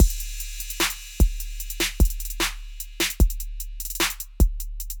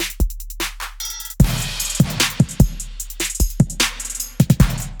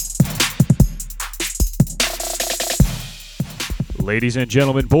Ladies and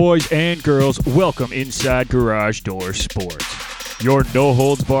gentlemen, boys and girls, welcome inside Garage Door Sports, your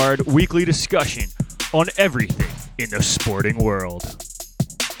no-holds-barred weekly discussion on everything in the sporting world.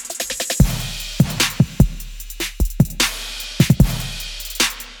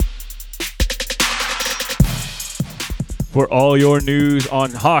 For all your news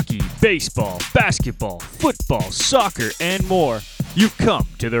on hockey, baseball, basketball, football, soccer, and more, you've come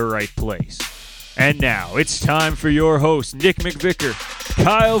to the right place. And now it's time for your hosts, Nick McVicker,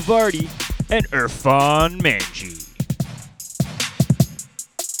 Kyle Vardy, and Irfan Manji.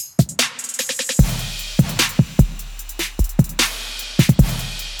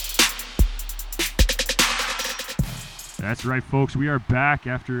 That's right, folks. We are back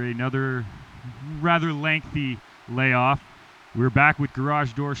after another rather lengthy layoff. We're back with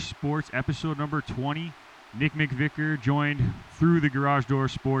Garage Door Sports, episode number 20. Nick McVicker joined through the Garage Door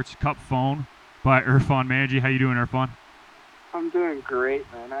Sports Cup phone by Irfan Manji. How you doing, Irfan? I'm doing great,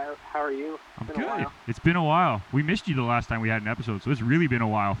 man. How are you? I'm good. It's been a while. We missed you the last time we had an episode, so it's really been a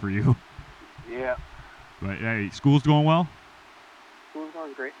while for you. Yeah. But hey, school's going well? School's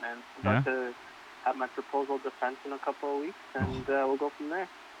going great, man. I'm about to have my proposal defense in a couple of weeks, and we'll go from there.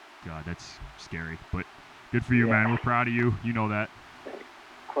 God, that's scary, but good for you, man. We're proud of you. You know that.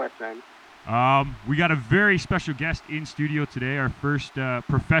 Of course, man. We got a very special guest in studio today, our first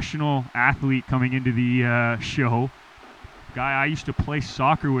professional athlete coming into the show. Guy I used to play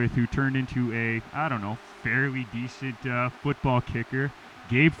soccer with who turned into a, fairly decent football kicker.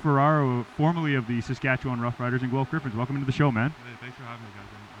 Gabe Ferraro, formerly of the Saskatchewan Roughriders and Guelph Griffins. Welcome into the show, man. Hey, thanks for having me, guys.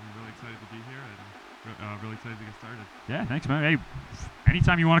 I'm really excited to be here and really excited to get started. Yeah, thanks, man. Hey,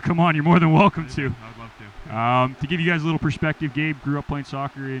 anytime you want to come on, you're more than welcome to. I would love to. To give you guys a little perspective, Gabe grew up playing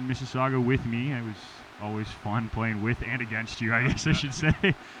soccer in Mississauga with me. It was always fun playing with and against you, I guess I should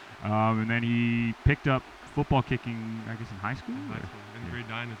say. And then he picked up football kicking, I guess, in high school? In grade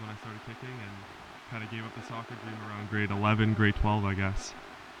 9 is when I started kicking and kind of gave up the soccer dream around grade 11, grade 12, I guess.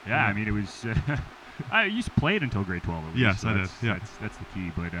 Yeah, I mean, it was... I used to play it until grade 12. Yes, I did. Yeah. That's the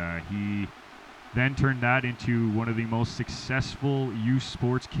key. But he then turned that into one of the most successful youth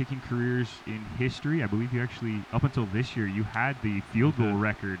sports kicking careers in history. I believe you actually, up until this year, you had the field goal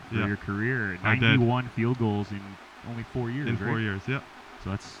record for your career. 91 field goals in only 4 years, In 4 years, yeah. So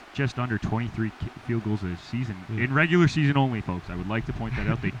that's just under 23 field goals a season. Yeah. In regular season only, folks. I would like to point that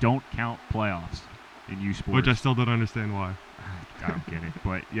out. They don't count playoffs in youth sports. Which I still don't understand why. I don't get it.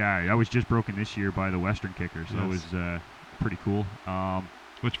 But, yeah, that was just broken this year by the Western kicker, so that was pretty cool.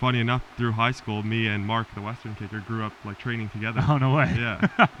 Which, funny enough, through high school, me and Mark, the Western kicker, grew up training together. Oh, no way.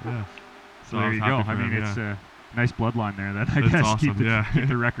 Yeah. So there you go. I mean, it's a nice bloodline there that I That's guess awesome. keep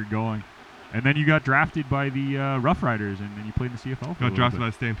the record going. And then you got drafted by the Rough Riders, and then you played in the CFL. Got drafted by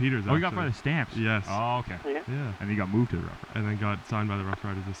the Stampeders. Oh, you got by the Stamps. Yes. Oh, okay. Yeah. And then you got moved to the Rough Riders. And then got signed by the Rough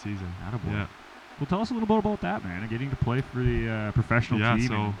Riders this season. Attaboy. Yeah. Well, tell us a little bit about that, man. Getting to play for the professional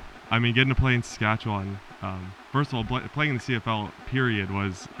team. Yeah, so, I mean, getting to play in Saskatchewan, first of all, playing in the CFL, period,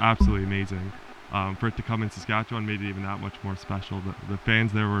 was absolutely amazing. For it to come in Saskatchewan made it even that much more special. The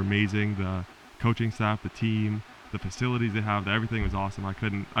fans there were amazing. The coaching staff, the team, the facilities they have, everything was awesome. I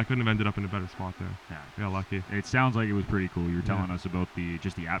couldn't have ended up in a better spot there. Yeah, got lucky. It sounds like it was pretty cool. You were telling us about the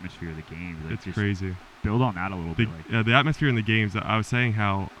atmosphere of the game. It's crazy. Build on that a little bit. The atmosphere in the games, I was saying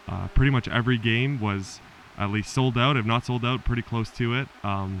how pretty much every game was at least sold out, if not sold out, pretty close to it.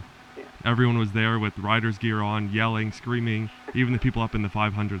 Everyone was there with Riders gear on, yelling, screaming. Even the people up in the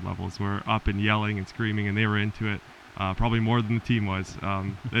 500 levels were up and yelling and screaming, and they were into it, probably more than the team was.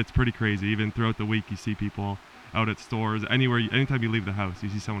 It's pretty crazy. Even throughout the week, you see people out at stores, anytime you leave the house, you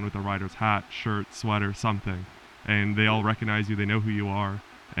see someone with a Riders hat, shirt, sweater, something, and they all recognize you. They know who you are,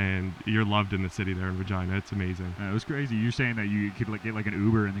 and you're loved in the city there in Regina. It's amazing. It was crazy. You're saying that you could get an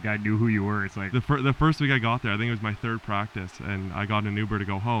Uber, and the guy knew who you were. It's like the first week I got there, I think it was my third practice, and I got an Uber to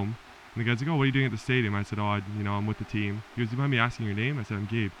go home. And the guy's like, "Oh, what are you doing at the stadium?" I said, "Oh, I'm with the team." He goes, "Do you mind me asking your name?" I said, "I'm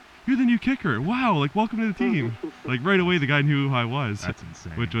Gabe." "You're the new kicker. Wow, welcome to the team." Right away, the guy knew who I was. That's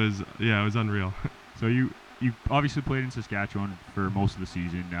insane. Which was, it was unreal. So you obviously played in Saskatchewan for most of the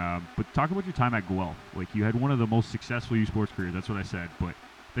season, but talk about your time at Guelph. You had one of the most successful youth sports careers. That's what I said, but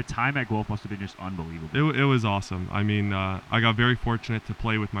the time at Guelph must have been just unbelievable. It was awesome. I mean, I got very fortunate to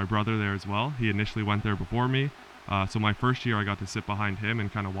play with my brother there as well. He initially went there before me. So my first year, I got to sit behind him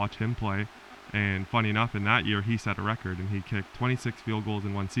and kind of watch him play. And funny enough, in that year, he set a record, and he kicked 26 field goals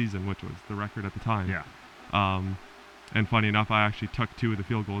in one season, which was the record at the time. Yeah. And funny enough, I actually took 2 of the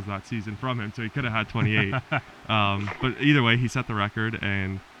field goals that season from him, so he could have had 28. But either way, he set the record.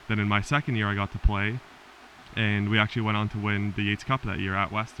 And then in my second year, I got to play. and we actually went on to win the Yates Cup that year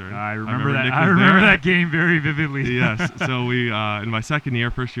at Western. I remember that. Nick I was remember there. that game very vividly. Yes. So we, in my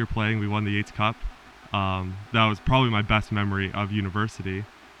first year playing, we won the Yates Cup. That was probably my best memory of university.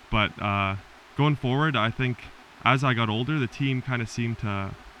 But going forward, I think as I got older, the team kind of seemed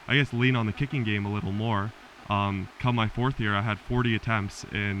to, I guess, lean on the kicking game a little more. Come my 4th year, I had 40 attempts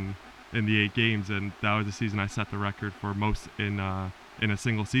in the 8 games, and that was the season I set the record for most in a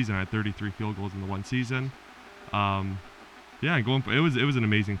single season. I had 33 field goals in the one season. Yeah, it was an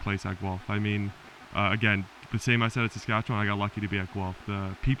amazing place at Guelph. I mean, again, the same I said at Saskatchewan, I got lucky to be at Guelph.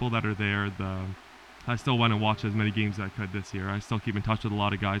 The people that are there, I still went and watched as many games as I could this year. I still keep in touch with a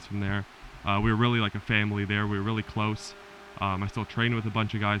lot of guys from there. We were really like a family there. We were really close. I still train with a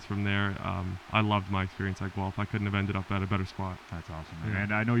bunch of guys from there. I loved my experience at Guelph. I couldn't have ended up at a better spot. That's awesome. Yeah.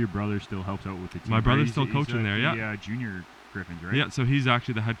 And I know your brother still helps out with the team. My brother's He's- still he's, coaching there, yeah. The junior Griffins, right? Yeah, so he's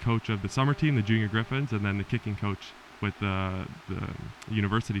actually the head coach of the summer team, the Junior Griffins, and then the kicking coach with the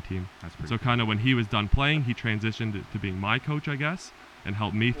university team. That's pretty So kind of when he was done playing, he transitioned to being my coach, I guess, and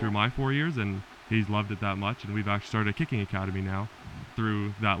helped me through my 4 years, and he's loved it that much. And we've actually started a kicking academy now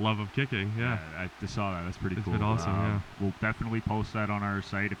through that love of kicking. Yeah. I just saw that. That's pretty It's cool. been awesome, yeah. We'll definitely post that on our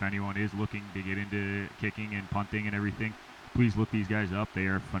site if anyone is looking to get into kicking and punting and everything. Please look these guys up. They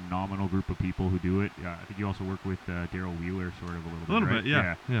are a phenomenal group of people who do it. I think you also work with Daryl Wheeler, sort of A little right? bit,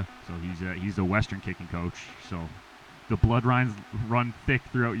 yeah. So he's a Western kicking coach. So the blood run thick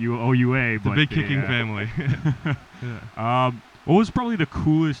throughout OUA. It's a big kicking family. Yeah. What was probably the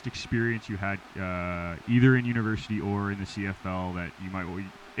coolest experience you had, either in university or in the CFL, that you might,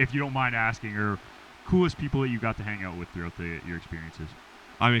 if you don't mind asking, or coolest people that you got to hang out with throughout your experiences?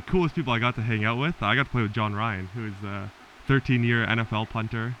 I mean, coolest people I got to hang out with, I got to play with John Ryan, who is a 13-year NFL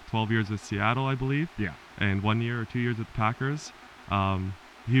punter, 12 years with Seattle, I believe. Yeah. And 1 year or 2 years with the Packers.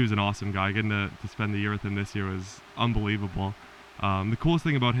 He was an awesome guy. Getting to spend the year with him this year was unbelievable. The coolest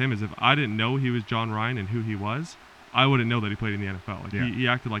thing about him is if I didn't know he was John Ryan and who he was, I wouldn't know that he played in the NFL. Like, Yeah. he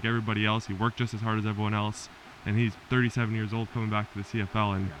acted like everybody else. He worked just as hard as everyone else. And he's 37 years old coming back to the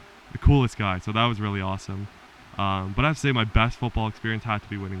CFL and the coolest guy. So that was really awesome. But I have to say my best football experience had to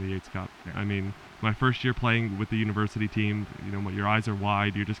be winning the Yates Cup. Yeah. I mean, my first year playing with the university team, your eyes are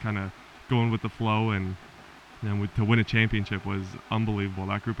wide. You're just kind of going with the flow. And to win a championship was unbelievable.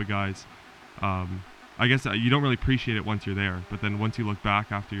 That group of guys, I guess you don't really appreciate it once you're there. But then once you look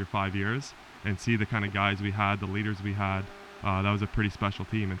back after your 5 years and see the kind of guys we had, the leaders we had, that was a pretty special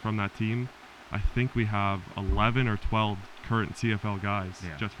team. And from that team, I think we have 11 or 12 current CFL guys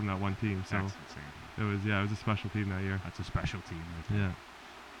just from that one team. So That's insane. it was a special team that year. That's a special team. Yeah.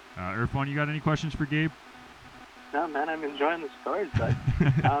 Irfan, you got any questions for Gabe? No, man, I'm enjoying the stories, but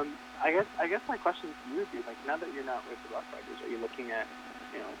I guess my question to you would be, like, now that you're not with the Rough Riders, are you looking at,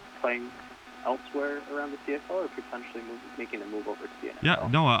 playing elsewhere around the CFL, or potentially making a move over to the NFL? Yeah,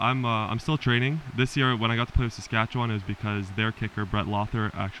 no, I'm still training. This year, when I got to play with Saskatchewan, it was because their kicker, Brett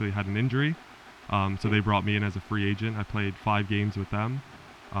Lothar, actually had an injury. So they brought me in as a free agent. I played 5 games with them.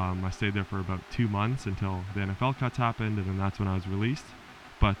 I stayed there for about 2 months until the NFL cuts happened, and then that's when I was released.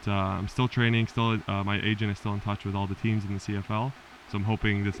 But I'm still training. My agent is still in touch with all the teams in the CFL. So I'm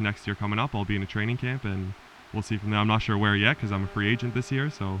hoping this next year coming up, I'll be in a training camp, and we'll see from there. I'm not sure where yet because I'm a free agent this year.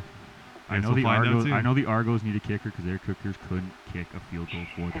 So I know the Argos need a kicker because their kickers couldn't kick a field goal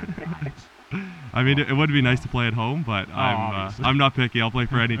for their lives. I mean, it would be nice to play at home, but I'm not picky. I'll play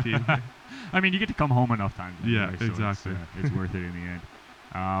for any team. I mean, you get to come home enough times. Yeah, anyway, so exactly. It's worth it in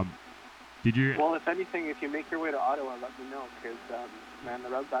the end. Did you? Well, if anything, if you make your way to Ottawa, let me know, because, man, the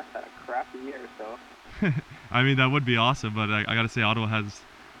Redbacks had a crappy year, so. I mean, that would be awesome, but I got to say, Ottawa has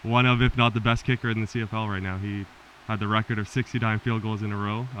one of, if not the best kicker in the CFL right now. He had the record of 69 field goals in a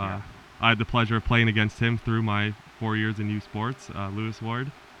row. I had the pleasure of playing against him through my 4 years in youth sports, Lewis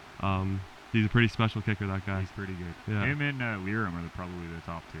Ward. He's a pretty special kicker, that guy. He's pretty good. Yeah. Him and Liram are probably the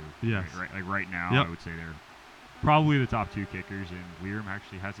top two. Yes. Right now, Yep. I would say they're probably the top 2 kickers, and Liram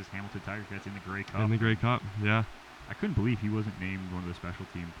actually has his Hamilton Tiger Cats in the Grey Cup. In the Grey Cup, yeah. I couldn't believe he wasn't named one of the special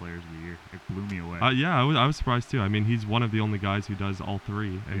team players of the year. It blew me away. Yeah, I was surprised too. I mean, he's one of the only guys who does all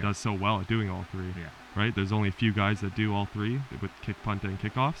 3 and does so well at doing all 3. Yeah. Right? There's only a few guys that do all 3 with kick, punt, and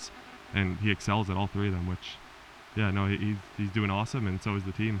kickoffs, and he excels at all 3 of them, which, he's doing awesome, and so is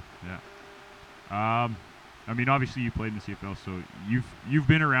the team. Yeah. I mean, obviously you played in the CFL, so you've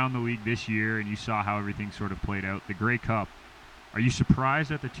been around the league this year, and you saw how everything sort of played out. The Grey Cup, are you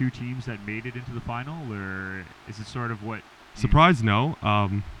surprised at the 2 teams that made it into the final, or is it sort of what? Surprised, no.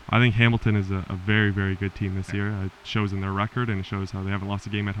 I think Hamilton is a very, very good team this year. It shows in their record, and it shows how they haven't lost a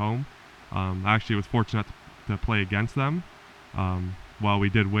game at home. I actually was fortunate to play against them. while we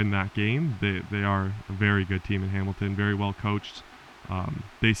did win that game, they are a very good team in Hamilton, very well coached.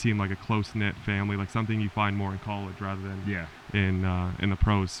 They seem like a close-knit family, like something you find more in college rather than in the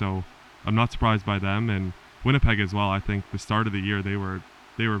pros. So I'm not surprised by them. And Winnipeg as well. I think the start of the year they were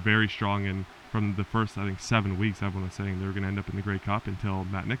very strong, and from the first, I think, 7 weeks, everyone was saying they were going to end up in the Grey Cup until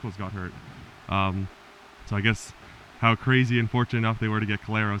Matt Nichols got hurt. So I guess how crazy and fortunate enough they were to get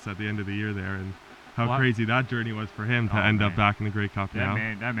Collaros at the end of the year there, and how crazy that journey was for him to end up back in the Grey Cup now.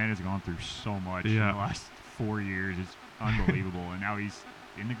 That man has gone through so much in the last 4 years. It's unbelievable. And now he's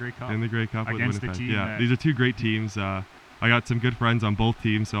in the Grey Cup. In the Grey Cup against with Winnipeg. the team. These are two great teams. I got some good friends on both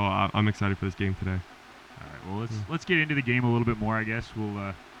teams, so I'm excited for this game today. All right, well, let's get into the game a little bit more, I guess.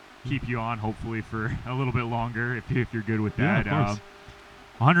 We'll keep you on, hopefully, for a little bit longer, if you're good with that. Yeah, of course.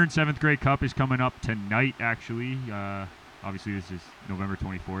 107th Grey Cup is coming up tonight, actually. Obviously, this is November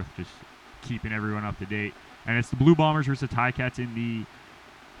 24th, just keeping everyone up to date. And it's the Blue Bombers versus the Ticats in the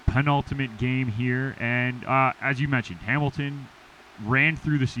penultimate game here. And as you mentioned, Hamilton ran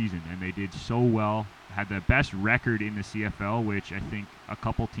through the season, and they did so well. Had the best record in the CFL, which I think a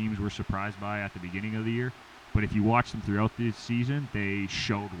couple teams were surprised by at the beginning of the year. But if you watch them throughout this season, they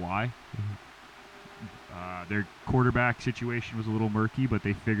showed why. Their quarterback situation was a little murky, but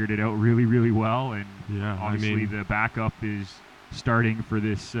they figured it out really, really well. And obviously the backup is starting for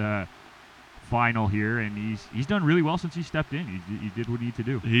this final here, and he's done really well since he stepped in. He did what he needed to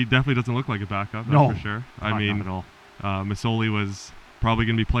do. He definitely doesn't look like a backup, that's for sure. Not at all. Masoli was probably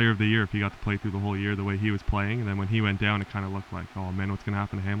going to be player of the year if he got to play through the whole year the way he was playing. And then when he went down, it kind of looked like, oh man, what's going to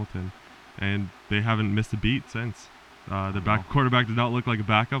happen to Hamilton? And they haven't missed a beat since. The quarterback did not look like a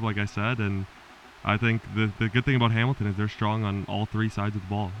backup, like I said. And I think the good thing about Hamilton is they're strong on all three sides of the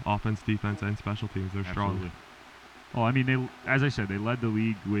ball, offense, defense, and special teams. They're strong. Well, I mean, as I said, they led the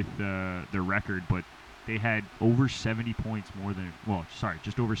league with their record, but they had over 70 points more than,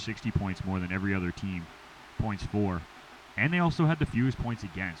 just over 60 points more than every other team, points for. And they also had the fewest points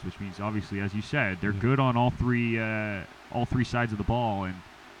against, which means, obviously, as you said, they're good on all three sides of the ball. And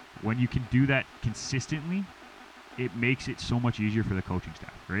when you can do that consistently, it makes it so much easier for the coaching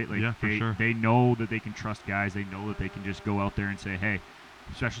staff, right? Like for sure. They know that they can trust guys. They know that they can just go out there and say, hey,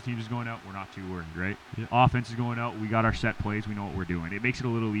 special teams is going out, we're not too worried, right? Yeah. Offense is going out, we got our set plays, we know what we're doing. It makes it a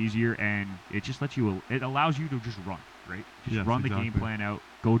little easier, and it just it allows you to just run, right? Just run the game plan out,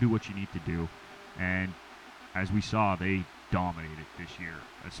 go do what you need to do. And as we saw, they dominated this year,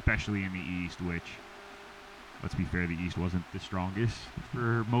 especially in the East, which, let's be fair, the East wasn't the strongest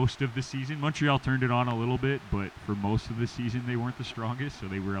for most of the season. Montreal turned it on a little bit, but for most of the season, they weren't the strongest, so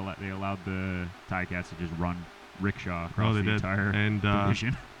they allowed the Ticats to just run rickshaw across the entire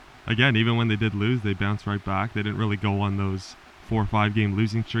division. Again, even when they did lose, they bounced right back. They didn't really go on those 4 or 5 game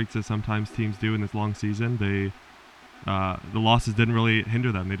losing streaks that sometimes teams do in this long season. The losses didn't really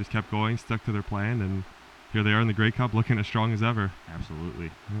hinder them. They just kept going, stuck to their plan, and here they are in the Grey Cup looking as strong as ever.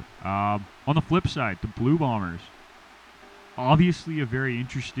 Absolutely. On the flip side, the Blue Bombers, obviously a very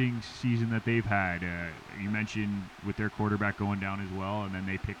interesting season that they've had. You mentioned with their quarterback going down as well, and then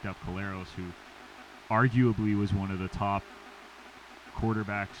they picked up Collaros, who arguably was one of the top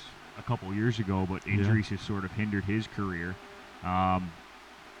quarterbacks a couple years ago, but injuries has sort of hindered his career.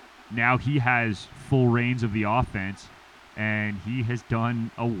 Now he has full reins of the offense, and he has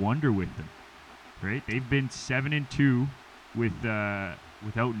done a wonder with them. Right, they've been 7-2 without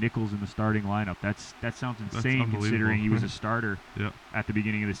Nichols in the starting lineup. That sounds insane considering he was a starter at the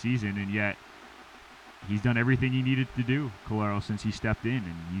beginning of the season, and yet he's done everything he needed to do, Collaros, since he stepped in,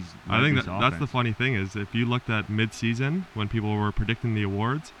 and he's. I think that's the funny thing is if you looked at mid-season when people were predicting the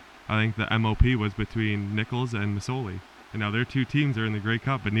awards, I think the MOP was between Nichols and Masoli, and now their two teams are in the Grey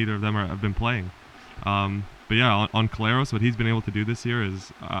Cup, but neither of them have been playing. But yeah, on Collaros, what he's been able to do this year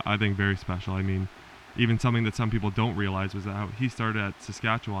is, I think, very special. I mean, even something that some people don't realize was that how he started at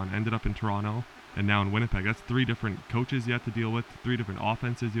Saskatchewan, ended up in Toronto, and now in Winnipeg. That's 3 different coaches you have to deal with, 3 different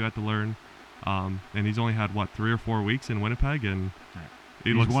offenses you have to learn. And he's only had, 3 or 4 weeks in Winnipeg, and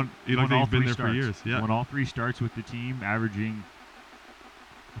he looks like he's been there for years. Yeah. Won all 3 starts with the team, averaging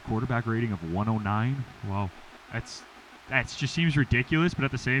a quarterback rating of 109. Wow. That just seems ridiculous, but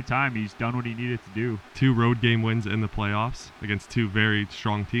at the same time, he's done what he needed to do. 2 road game wins in the playoffs against 2 very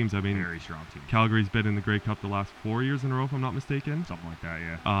strong teams. I mean, very strong teams. Calgary's been in the Grey Cup the last 4 years in a row, if I'm not mistaken. Something like that,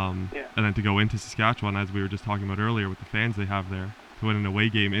 yeah. And then to go into Saskatchewan, as we were just talking about earlier, with the fans they have there, to win an away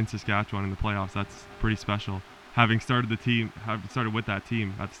game in Saskatchewan in the playoffs, that's pretty special. Having started with that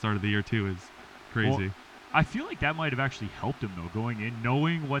team at the start of the year too is crazy. Well, I feel like that might have actually helped him, though, going in,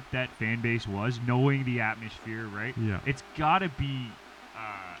 knowing what that fan base was, knowing the atmosphere, right? Yeah. It's got to be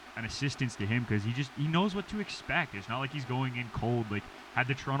an assistance to him because he knows what to expect. It's not like he's going in cold. Like, had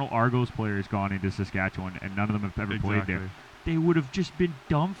the Toronto Argos players gone into Saskatchewan and none of them have ever played there, they would have just been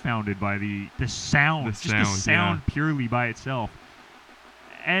dumbfounded by the sound, the sound purely by itself.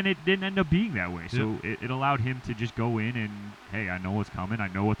 And it didn't end up being that way. So it allowed him to just go in and, hey, I know what's coming. I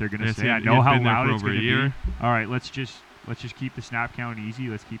know what they're going to say. I know how loud it's going to be. All right, let's just keep the snap count easy.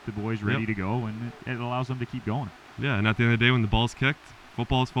 Let's keep the boys ready to go, and it allows them to keep going. Yeah, and at the end of the day, when the ball's kicked,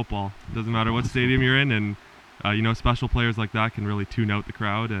 football is football. It doesn't matter what stadium you're in, and special players like that can really tune out the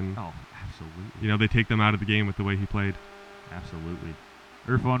crowd, and absolutely. They take them out of the game with the way he played. Absolutely.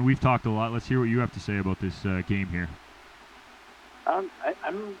 Irfan, we've talked a lot. Let's hear what you have to say about this game here. I'm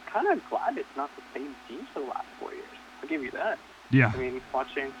kind of glad it's not the same team for the last 4 years. I'll give you that. Yeah. I mean,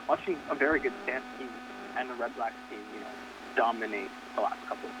 watching a very good Stamps team and a Red Blacks team, dominate the last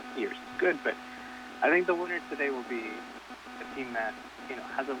couple of years is good, but I think the winner today will be a team that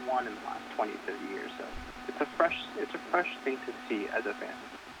hasn't won in the last 20, 30 years. So it's a fresh thing to see as a fan.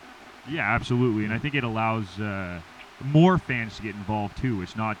 Yeah, absolutely, and I think it allows more fans to get involved too.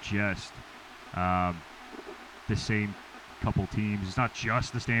 It's not just the same couple teams. It's not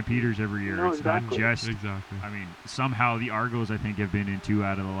just the Stampeders every year. No, it's exactly. not just. Exactly. I mean, somehow the Argos, I think, have been in 2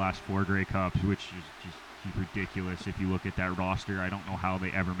 out of the last 4 Grey Cups, which is just ridiculous if you look at that roster. I don't know how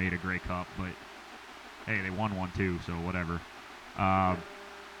they ever made a Grey Cup, but hey, they won one too, so whatever.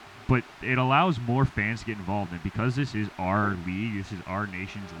 But it allows more fans to get involved, and because this is our league, this is our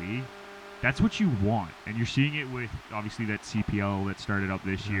nation's league, that's what you want. And you're seeing it with, obviously, that CPL that started up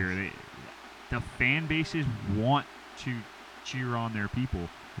this year. The fan bases want to cheer on their people.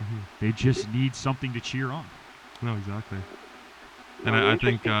 Mm-hmm. They just need something to cheer on. No, exactly. And I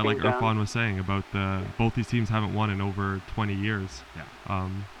think, like Irfan was saying, about both these teams haven't won in over 20 years. Yeah.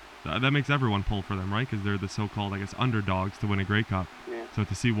 That makes everyone pull for them, right? Because they're the so-called, I guess, underdogs to win a Grey Cup. Yeah. So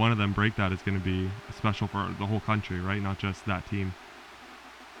to see one of them break that is going to be special for the whole country, right? Not just that team.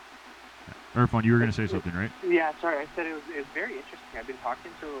 Irfan, you were going to say something, right? Yeah, sorry. I said it was very interesting. I've been talking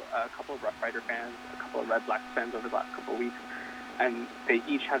to a couple of Rough Rider fans, a couple of Red Blacks fans over the last couple of weeks, and they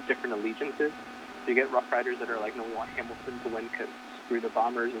each have different allegiances. So you get Rough Riders that are like, no, we want Hamilton to win because screw the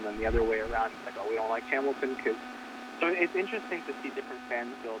Bombers, and then the other way around, it's like, oh, we don't like Hamilton because... So it's interesting to see different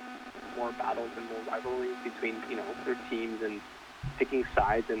fans build more battles and more rivalries between, their teams and picking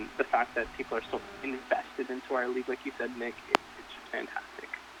sides, and the fact that people are so invested into our league, like you said, Nick, it's just fantastic.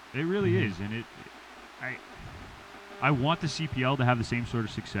 It really is, and I want the CPL to have the same sort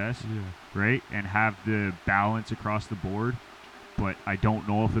of success, right, and have the balance across the board, but I don't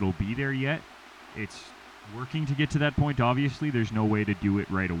know if it'll be there yet. It's working to get to that point, obviously. There's no way to do it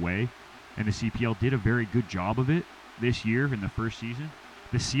right away, and the CPL did a very good job of it this year in the first season.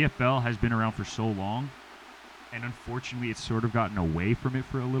 The CFL has been around for so long, and unfortunately it's sort of gotten away from it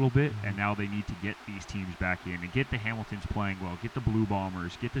for a little bit, and now they need to get these teams back in and get the Hamiltons playing well, get the Blue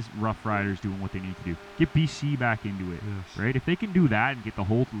Bombers, get the Rough Riders doing what they need to do, get BC back into it, right? If they can do that and get the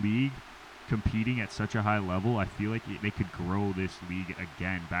whole league competing at such a high level, I feel like they could grow this league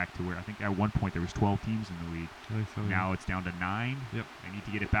again back to where I think at one point there was 12 teams in the league. Now it's down to 9. Yep. They need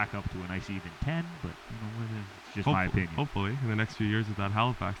to get it back up to a nice even 10, but it's just my opinion. Hopefully, in the next few years with that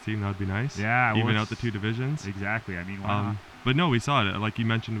Halifax team, that would be nice. Yeah. Even out the 2 divisions. Exactly. I mean, why not? But no, we saw it, like you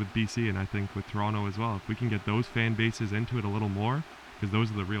mentioned with BC, and I think with Toronto as well. If we can get those fan bases into it a little more, because those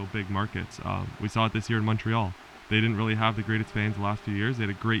are the real big markets. We saw it this year in Montreal. They didn't really have the greatest fans the last few years. They had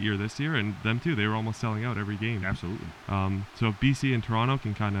a great year this year, and them too. They were almost selling out every game. Absolutely. So if BC and Toronto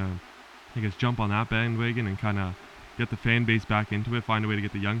can kind of, I guess, jump on that bandwagon and kind of get the fan base back into it, find a way to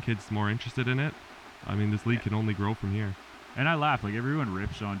get the young kids more interested in it, I mean, this league can only grow from here. And I laugh. Like, everyone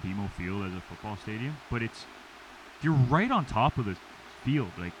rips on BMO Field as a football stadium, but you're right on top of the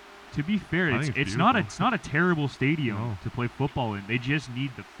field. Like, to be fair, it's not a terrible stadium to play football in. They just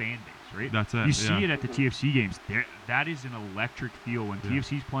need the fan base, right? That's it. You see it at the TFC games. That is an electric feel when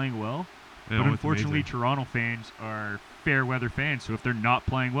TFC's playing well. But unfortunately, Toronto fans are fair weather fans, so if they're not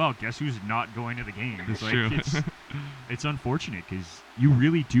playing well, guess who's not going to the game? That's true. It's unfortunate because you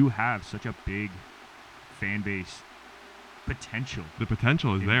really do have such a big fan base potential. The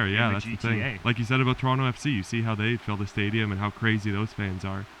potential is there, that's GTA. the thing. Like you said about Toronto FC, you see how they fill the stadium and how crazy those fans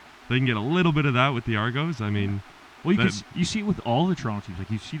are. They can get a little bit of that with the Argos. I mean, well, you see it with all the Toronto teams.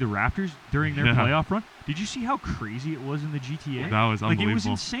 Like, you see the Raptors during their playoff run. Did you see how crazy it was in the GTA? That was unbelievable. Like, it was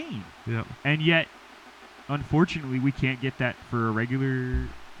insane. Yep. And yet, unfortunately, we can't get that for a regular,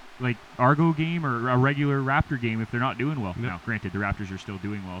 like, Argo game or a regular Raptor game if they're not doing well. Yep. Now, granted, the Raptors are still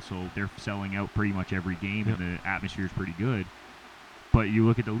doing well, so they're selling out pretty much every game, and the atmosphere is pretty good. But you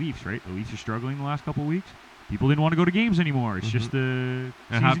look at the Leafs, right? The Leafs are struggling the last couple of weeks. people didn't want to go to games anymore. It's just the It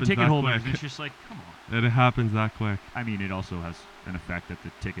season happens ticket that holders. quick. It's just like, come on. It happens that quick. I mean, it also has an effect that the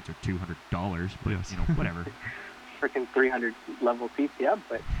tickets are $200, but Yes. whatever. Freaking 300 level seats, yeah,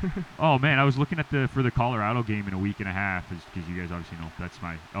 but Oh man, I was looking at for the Colorado game in a week and a half, because you guys obviously know that's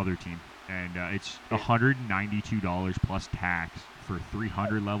my other team, and it's $192 plus tax for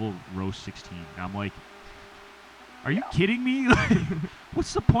 300 level row 16. And I'm like, are you kidding me?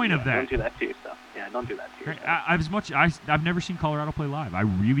 What's the point of that? Don't do that to yourself. Yeah, don't do that to yourself. I've never seen Colorado play live. I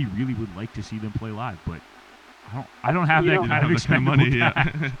really, really would like to see them play live, but I don't have You that don't kind of have the kind of expendable money, yeah.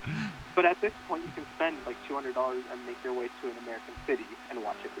 cash. But at this point, you can spend like $200 and make your way to an American city and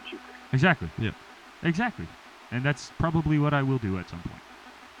watch it for cheaper. Exactly. Yeah. Exactly. And that's probably what I will do at some point.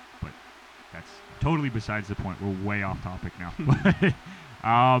 But that's totally besides the point. We're way off topic now.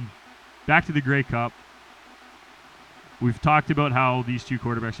 Back to the Grey Cup. We've talked about how these two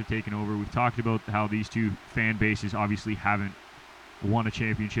quarterbacks have taken over. We've talked about how these two fan bases obviously haven't won a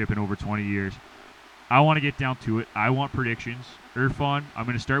championship in over 20 years. I want to get down to it. I want predictions. Irfan, I'm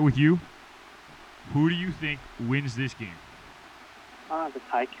going to start with you. Who do you think wins this game? The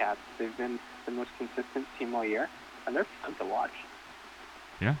Ticats. They've been the most consistent team all year, and they're fun to watch.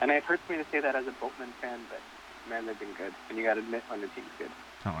 Yeah? And it hurts me to say that as a Boatman fan, but man, they've been good. And you got to admit when the team's good.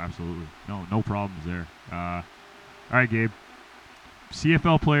 Oh, absolutely. No problems there. All right, Gabe.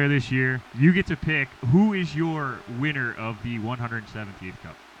 CFL player this year. You get to pick who is your winner of the 170th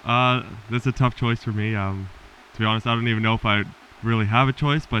Cup. That's a tough choice for me. To be honest, I don't even know if I really have a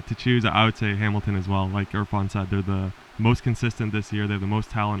choice, but to choose, I would say Hamilton as well. Like Irfan said, they're the most consistent this year. They have the most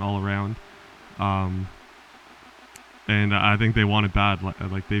talent all around. And I think they want it bad. Like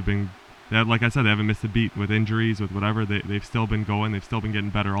like I said, they haven't missed a beat with injuries, with whatever. They've still been going. They've still been getting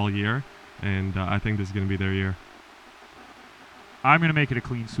better all year. And I think this is going to be their year. I'm going to make it a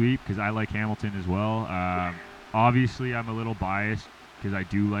clean sweep because I like Hamilton as well. Obviously, I'm a little biased because I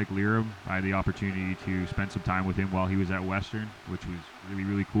do like Liram. I had the opportunity to spend some time with him while he was at Western, which was really,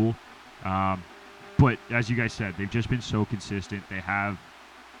 really cool. But as you guys said, they've just been so consistent. They have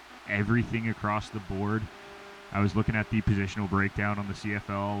everything across the board. I was looking at the positional breakdown on the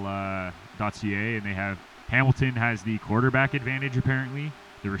CFL.ca, and they have Hamilton has the quarterback advantage, apparently,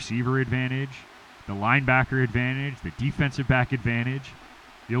 the receiver advantage, the linebacker advantage, the defensive back advantage.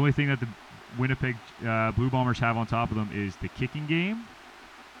 The only thing that the Winnipeg Blue Bombers have on top of them is the kicking game,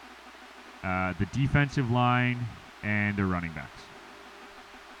 the defensive line, and the running backs.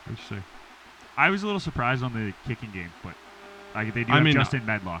 Interesting. I was a little surprised on the kicking game, but they do have Justin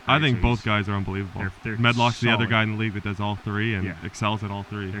Medlock. I right? think So both guys are unbelievable. they're Medlock's the other solid. guy in the league that does all three and excels at all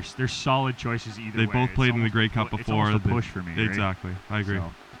three. They're solid choices either way. They both played in the Grey Cup It's before. almost a push for me, right? Exactly. I agree.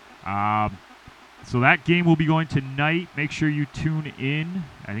 So that game will be going tonight. Make sure you tune in.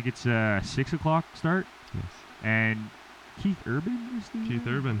 I think it's a 6 o'clock start. Yes. And Keith Urban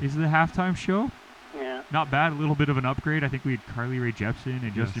is the halftime show. Yeah. Not bad. A little bit of an upgrade. I think we had Carly Rae Jepsen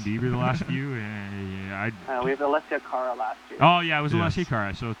and Justin Yes. Bieber the last few. We had Alessia Cara last year. Oh, yeah, it was Yes. Alessia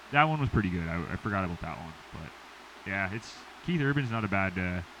Cara. So that one was pretty good. I forgot about that one. But, yeah, Keith Urban's not a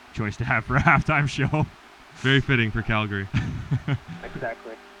bad choice to have for a halftime show. Very fitting for Calgary.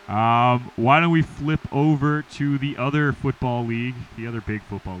 Exactly. Why don't we flip over to the other football league, the other big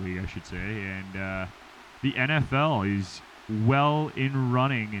football league, I should say, and the NFL is well in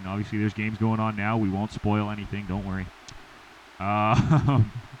running, and obviously there's games going on now. We won't spoil anything, don't worry. I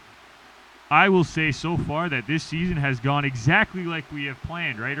will say so far that this season has gone exactly like we have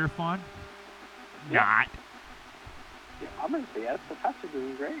planned, right, Irfan? Yeah. Not. Yeah, I'm going to say yes. The Pats are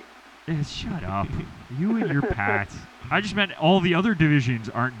doing great. Shut up. You and your Pats. I just meant all the other divisions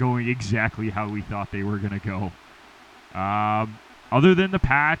aren't going exactly how we thought they were going to go. Other than the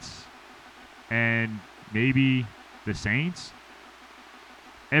Pats and maybe the Saints,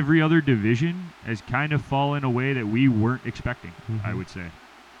 every other division has kind of fallen a way that we weren't expecting, I would say.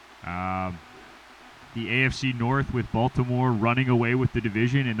 The AFC North with Baltimore running away with the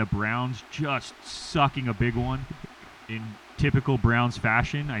division and the Browns just sucking a big one in typical Browns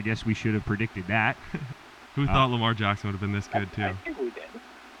fashion. I guess we should have predicted that. Who thought Lamar Jackson would have been this good too? I think we did.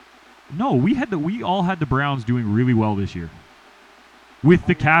 No, we all had the Browns doing really well this year. With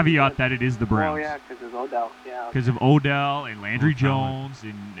the caveat that it is the Browns. Oh, yeah, because of Odell. Yeah. Because of Odell and Landry Oh, talent. Jones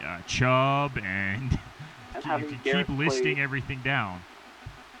and Chubb and you having can Garrett keep listing play. everything down.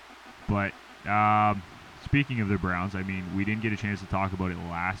 But speaking of the Browns, I mean, we didn't get a chance to talk about it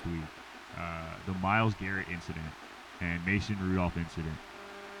last week. The Myles Garrett incident and Mason Rudolph incident.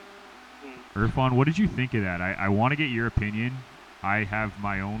 Irfan, what did you think of that? I want to get your opinion. I have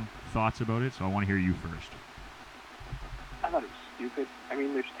my own thoughts about it, so I want to hear you first. I thought it was stupid. I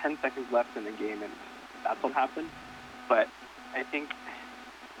mean, there's 10 seconds left in the game, and that's what happened. But I think,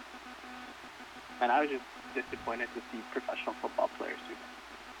 and I was just disappointed to see professional football players do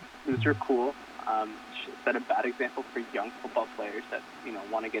that. Those are cool. Set a bad example for young football players that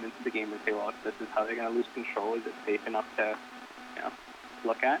want to get into the game and say, well, if this is how they're going to lose control, is it safe enough to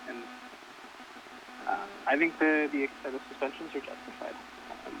look at? And I think the suspensions are justified.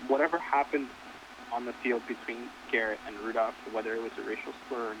 Whatever happened on the field between Garrett and Rudolph, whether it was a racial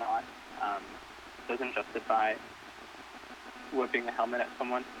slur or not, doesn't justify whipping a helmet at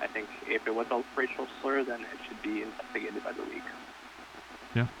someone. I think if it was a racial slur, then it should be investigated by the league.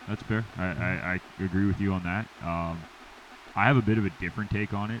 Yeah, that's fair. I agree with you on that. I have a bit of a different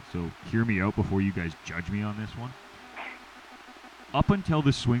take on it, so hear me out before you guys judge me on this one. Up until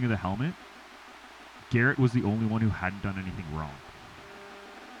the swing of the helmet, Garrett was the only one who hadn't done anything wrong.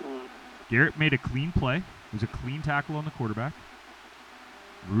 Garrett made a clean play. It was a clean tackle on the quarterback.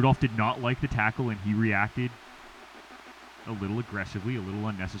 Rudolph did not like the tackle, and he reacted a little aggressively, a little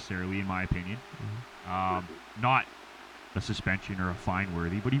unnecessarily, in my opinion. Not a suspension or a fine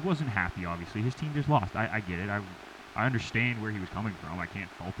worthy, but he wasn't happy, obviously. His team just lost. I get it. I understand where he was coming from. I can't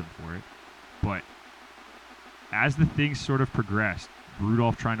fault him for it. But as the things sort of progressed,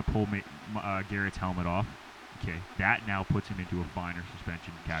 Rudolph trying to pull Garrett's helmet off, okay, that now puts him into a fine or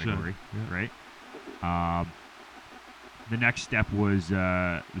suspension category, right? The next step was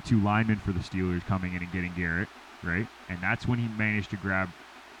the two linemen for the Steelers coming in and getting Garrett, right? And that's when he managed to grab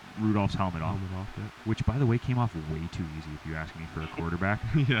Rudolph's helmet off, which, by the way, came off way too easy, if you ask me, for a quarterback.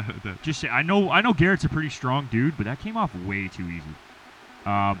 Yeah, it did. Just say, I know Garrett's a pretty strong dude, but that came off way too easy.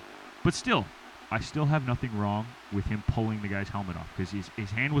 But still, I still have nothing wrong with him pulling the guy's helmet off, because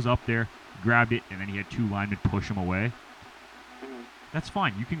his hand was up there, grabbed it, and then he had two linemen push him away. That's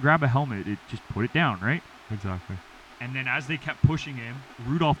fine. You can grab a helmet, just put it down, right? Exactly. And then as they kept pushing him,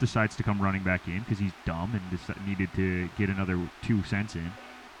 Rudolph decides to come running back in because he's dumb and needed to get another 2 cents in.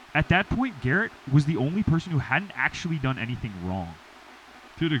 At that point, Garrett was the only person who hadn't actually done anything wrong.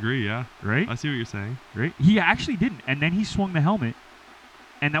 To a degree, yeah. Right? I see what you're saying. Right? He actually didn't. And then he swung the helmet,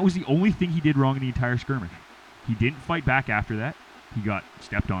 and that was the only thing he did wrong in the entire skirmish. He didn't fight back after that. He got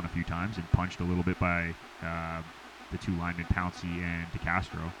stepped on a few times and punched a little bit by the two linemen, Pouncey and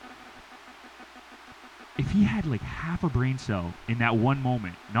DeCastro. If he had like half a brain cell in that one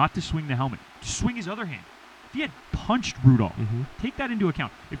moment, not to swing the helmet, to swing his other hand. If he had punched Rudolph, take that into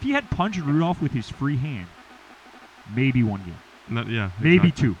account. If he had punched Rudolph with his free hand, maybe one game. Maybe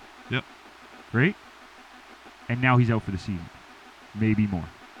exactly. 2. Yep. Right? And now he's out for the season. Maybe more.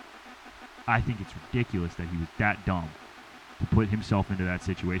 I think it's ridiculous that he was that dumb to put himself into that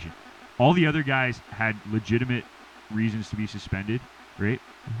situation. All the other guys had legitimate reasons to be suspended, right?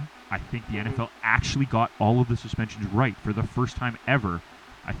 I think the NFL actually got all of the suspensions right for the first time ever.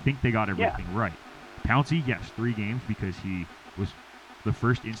 I think they got everything right. Pouncey, yes, 3 games because he was the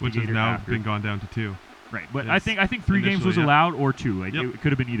first instigator. Which has now been gone down to 2. Right, but I think 3 games was allowed, or 2. Like it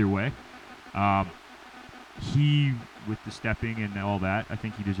could have been either way. He, with the stepping and all that, I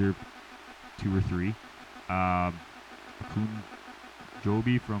think he deserved 2 or 3. Akun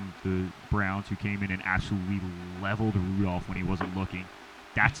Joby from the Browns, who came in and absolutely leveled Rudolph when he wasn't looking.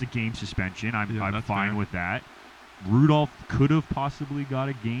 That's a game suspension. I'm fine with that. Rudolph could have possibly got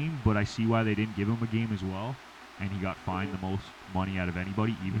a game, but I see why they didn't give him a game as well. And he got fined the most money out of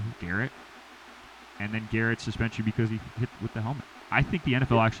anybody, even Garrett. And then Garrett's suspension because he hit with the helmet. I think the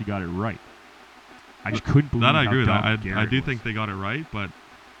NFL actually got it right. I just couldn't believe that. I agree with that. I do was. think they got it right, but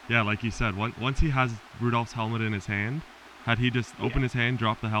yeah, like you said, once he has Rudolph's helmet in his hand, had he just opened his hand,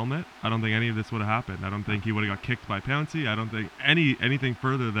 dropped the helmet, I don't think any of this would have happened. I don't think he would have got kicked by Pouncey. I don't think anything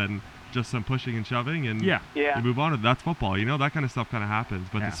further than just some pushing and shoving, and you move on. That's football, that kind of stuff kind of happens.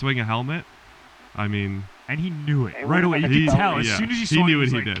 But to swing a helmet, I mean, and he knew it right away. You could tell as soon as he swung, he knew what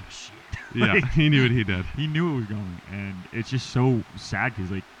he did. Like, he knew what he did. He knew it was going, and it's just so sad because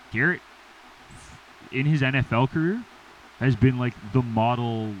like Garrett, in his NFL career, has been like the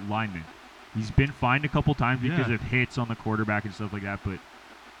model lineman. He's been fined a couple times because of hits on the quarterback and stuff like that, but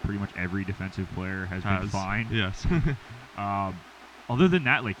pretty much every defensive player has been fined. Yes. Other than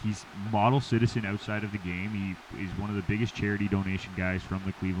that, like he's model citizen outside of the game. He is one of the biggest charity donation guys from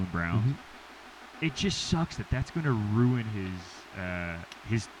the Cleveland Browns. It just sucks that that's going to ruin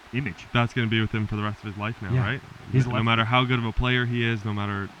his image. That's going to be with him for the rest of his life now, right? No matter how good of a player he is, no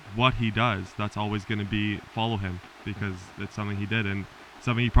matter what he does, that's always going to follow him because it's something he did and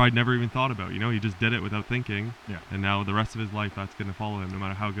something he probably never even thought about. He just did it without thinking. Yeah. And now the rest of his life, that's going to follow him, no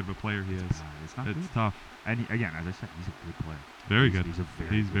matter how good of a player he is. It's tough. And again, as I said, he's a good player. Very good. He's a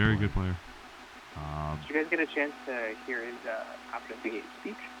very good player. Did you guys get a chance to hear his after the game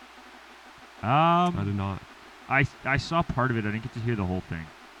speech? I did not. I saw part of it. I didn't get to hear the whole thing.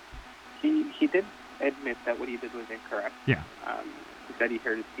 He did admit that what he did was incorrect. Yeah. He said he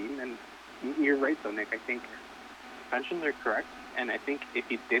hurt his team, and you're right though, Nick. I think suspensions are correct, and I think if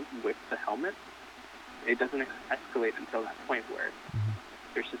he did whip the helmet, it doesn't escalate until that point where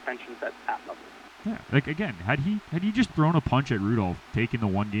there's suspensions at that level. Yeah, like again, had he just thrown a punch at Rudolph, taking the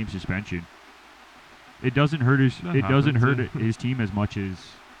 1-game suspension, it doesn't hurt his team as much as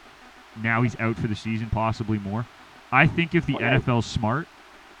now he's out for the season, possibly more. I think if the NFL's smart,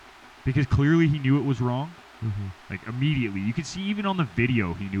 because clearly he knew it was wrong, like immediately, you could see even on the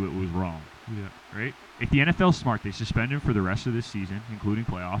video he knew it was wrong. Yeah. Right? If the NFL's smart, they suspend him for the rest of this season, including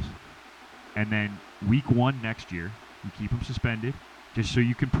playoffs, and then week 1 next year, you keep him suspended, just so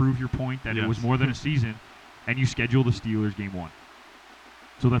you can prove your point that it was more than a season, and you schedule the Steelers game 1,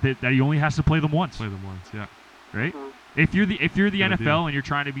 so that he only has to play them once. Yeah. Right? If you're the NFL idea. and you're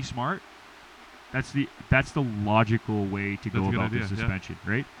trying to be smart, that's the logical way to go about the suspension,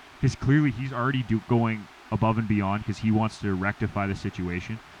 right? Because clearly he's already going above and beyond because he wants to rectify the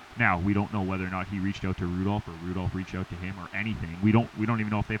situation. Now we don't know whether or not he reached out to Rudolph or Rudolph reached out to him or anything. We don't even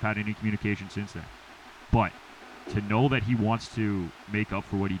know if they've had any communication since then. But to know that he wants to make up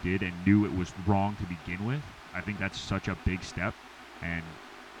for what he did and knew it was wrong to begin with, I think that's such a big step. And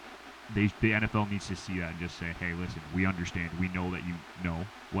the NFL needs to see that and just say, hey, listen, we understand. We know that you know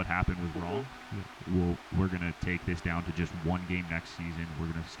what happened was wrong. We're going to take this down to just 1 game next season. We're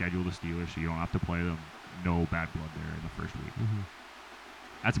going to schedule the Steelers so you don't have to play them. No bad blood there in the first week.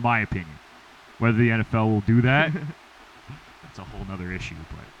 That's my opinion. Whether the NFL will do that, that's a whole other issue.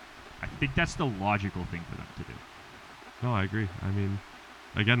 But I think that's the logical thing for them to do. No, I agree. I mean,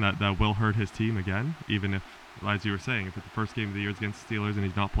 again, that will hurt his team again, even if, as you were saying, if it's the first game of the year is against the Steelers and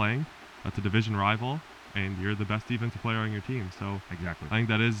he's not playing, that's a division rival, and you're the best defensive player on your team. So exactly, I think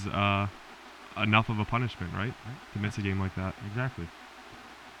that is enough of a punishment, right? To miss a game like that. Exactly.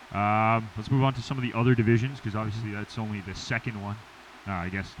 Let's move on to some of the other divisions, because obviously that's only the second one. I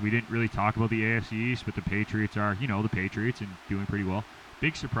guess we didn't really talk about the AFC East, but the Patriots are, the Patriots and doing pretty well.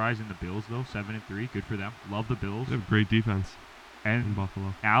 Big surprise in the Bills, though, 7-3. Good for them. Love the Bills. They have great defense and in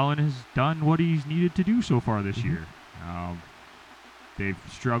Buffalo. Allen has done what he's needed to do so far this year. They've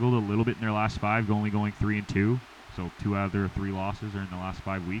struggled a little bit in their last 5, only going 3-2. So 2 out of their 3 losses are in the last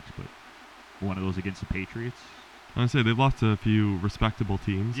 5 weeks, but one of those against the Patriots. I would say they've lost to a few respectable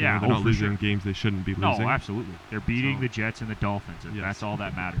teams. Yeah, they're not losing games they shouldn't be losing. No, absolutely. They're beating the Jets and the Dolphins, and that's all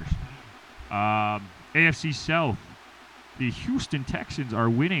that matters. AFC South, the Houston Texans are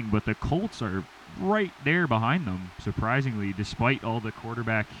winning, but the Colts are right there behind them, surprisingly, despite all the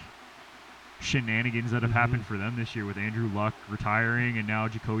quarterback shenanigans that have happened for them this year with Andrew Luck retiring and now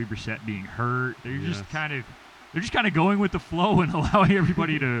Jacoby Brissett being hurt. They're just kind of going with the flow and allowing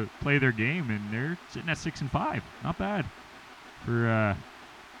everybody to play their game, and they're sitting at 6-5. Not bad for.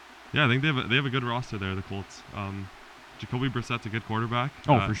 Yeah, I think they have a good roster there, the Colts. Jacoby Brissett's a good quarterback.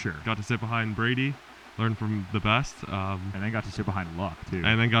 Oh, for sure. Got to sit behind Brady, learn from the best. And then got to sit behind Luck, too.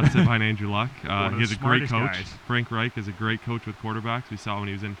 And then got to sit behind Andrew Luck. He's a great coach. Guys. Frank Reich is a great coach with quarterbacks. We saw when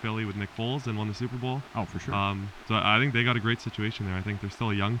he was in Philly with Nick Foles and won the Super Bowl. Oh, for sure. So I think they got a great situation there. I think they're still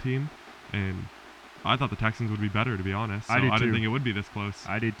a young team, and I thought the Texans would be better, to be honest. So I didn't think it would be this close.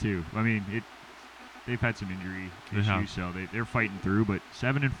 I did, too. I mean, they've had some injury issues, so they're fighting through. But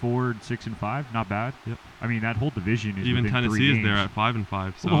 7-4 and 6-5, not bad. Yep. I mean, that whole division is even within Tennessee 3 games. is there at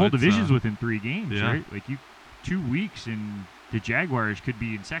 5-5. So the whole division's within 3 games, yeah. right? Like 2 weeks, and the Jaguars could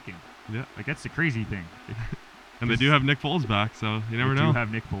be in second. Yeah. Like that's the crazy thing. And they do have Nick Foles back, so you never know. They do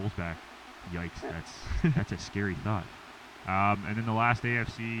have Nick Foles back. Yikes! That's a scary thought. And then the last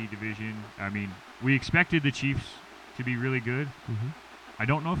AFC division. I mean, we expected the Chiefs to be really good. I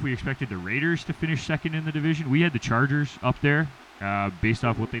don't know if we expected the Raiders to finish second in the division. We had the Chargers up there based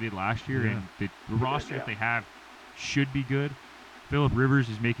off what they did last year, and the roster that they have should be good. Phillip Rivers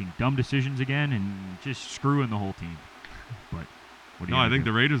is making dumb decisions again and just screwing the whole team. But what do you I think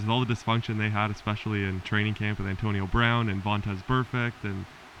the Raiders, with all the dysfunction they had, especially in training camp with Antonio Brown and Vontaze Burfict, and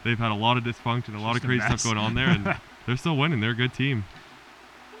they've had a lot of dysfunction, a lot of crazy stuff going on there, and they're still winning. They're a good team.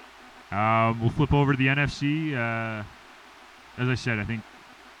 We'll flip over to the NFC. As I said, I think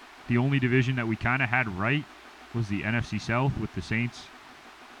the only division that we kind of had right was the NFC South, with the Saints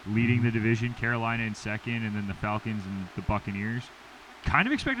leading the division, Carolina in second, and then the Falcons and the Buccaneers. Kind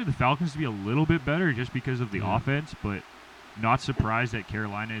of expected the Falcons to be a little bit better just because of the offense, but not surprised that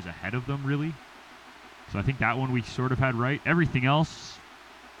Carolina is ahead of them, really. So I think that one we sort of had right. Everything else,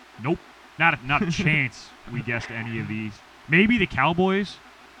 nope. Not a chance we guessed any of these. Maybe the Cowboys,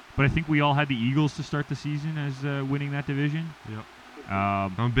 but I think we all had the Eagles to start the season as winning that division. Yep.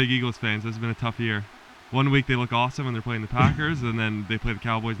 Um, I'm a big Eagles fan, so this has been a tough year. One week they look awesome and they're playing the Packers, and then they play the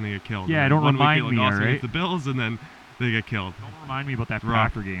Cowboys and they get killed. Yeah, And don't one remind week they me, look awesome alright? against the Bills, and then they get killed. don't remind me about that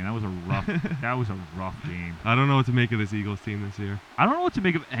Rough. Packer game. That was a rough. that was a rough game. I don't know what to make of this Eagles team this year. I don't know what to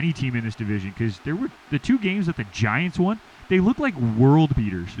make of any team in this division because there were the 2 games that the Giants won. They look like world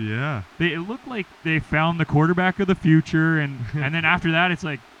beaters. Yeah. It looked like they found the quarterback of the future, and then after that, it's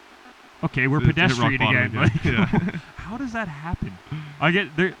like, okay, we're It's hit rock pedestrian bottom again. again. Like, Yeah. how does that happen? I get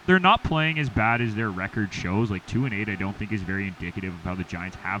they're not playing as bad as their record shows. Like 2-8, I don't think is very indicative of how the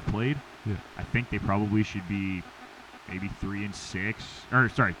Giants have played. Yeah. I think they probably should be maybe 3-6, or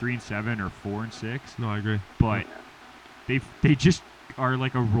sorry, 3-7 or 4-6. No, I agree. But they just are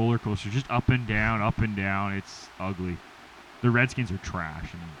like a roller coaster, just up and down, up and down. It's ugly. The Redskins are trash,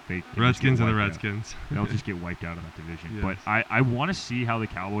 and they Redskins just are get the wiped out. Redskins. They'll just get wiped out of that division. Yes. But I want to see how the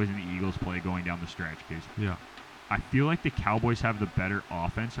Cowboys and the Eagles play going down the stretch because Yeah. I feel like the Cowboys have the better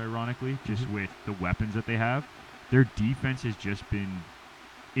offense, ironically, just Mm-hmm. with the weapons that they have. Their defense has just been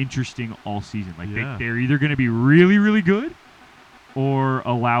interesting all season. Like Yeah. they're either going to be really, really good or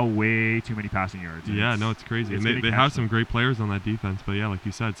allow way too many passing yards. And Yeah, no, it's crazy. it's And gonna they catch have them. some great players on that defense, but yeah, like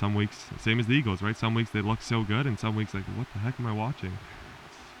you said, some weeks, same as the Eagles, right? Some weeks they look so good, and some weeks like, what the heck am I watching?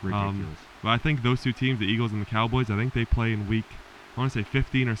 Ridiculous. But I think those 2 teams, the Eagles and the Cowboys, I think they play in week, I want to say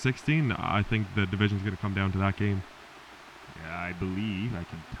 15 or 16. I think the division's going to come down to that game. Yeah, I believe I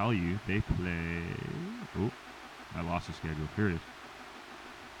can tell you they play. Oh, I lost the schedule. Here it is.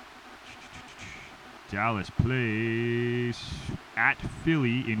 Dallas plays at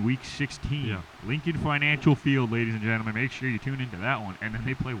Philly in Week 16. Yeah. Lincoln Financial Field, ladies and gentlemen. Make sure you tune into that one. And then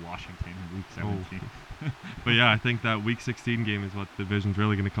they play Washington in Week 17. But yeah, I think that Week 16 game is what the division's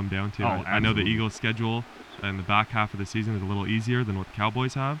really going to come down to. Oh, I know the absolutely. Eagles' schedule and the back half of the season is a little easier than what the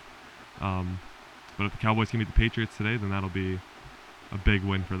Cowboys have. But if the Cowboys can beat the Patriots today, then that'll be a big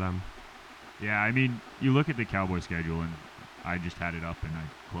win for them. Yeah, I mean, you look at the Cowboys schedule, and I just had it up and I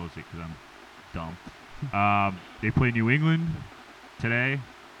closed it because I'm dumb. They play New England today.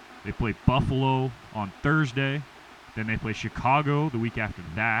 They play Buffalo on Thursday. Then they play Chicago the week after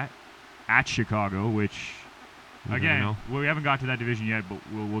that at Chicago, which, You never again, know. we haven't got to that division yet, but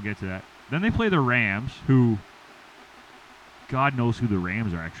we'll get to that. Then they play the Rams, who God knows who the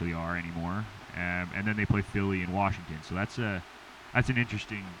Rams actually are anymore. And then they play Philly and Washington. So that's an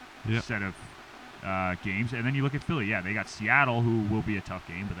interesting Yep. set of games. And then you look at Philly. Yeah, they got Seattle, who will be a tough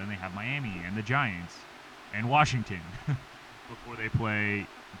game, but then they have Miami and the Giants and Washington before they play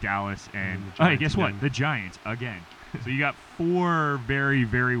Dallas and the Giants guess what? again. The Giants again. So you got 4 very,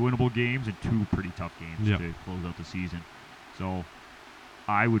 very winnable games and 2 pretty tough games Yep. to close out the season. So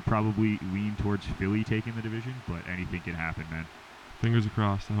I would probably lean towards Philly taking the division, but anything can happen, man. Fingers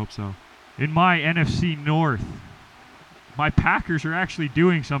crossed. I hope so. In my NFC North, my Packers are actually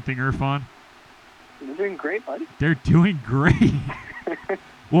doing something, Irfan. They're doing great, buddy. They're doing great.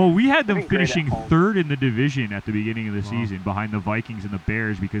 Well, we had them Doing great at finishing home. 3rd in the division at the beginning of the Wow. season behind the Vikings and the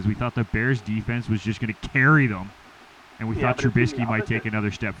Bears because we thought the Bears defense was just going to carry them. And we Yeah, thought but it's been the Trubisky might take opposite.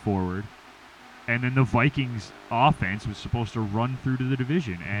 another step forward. And then the Vikings offense was supposed to run through to the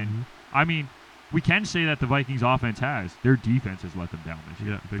division. And, Mhm. I mean, we can say that the Vikings offense has. Their defense has let them down this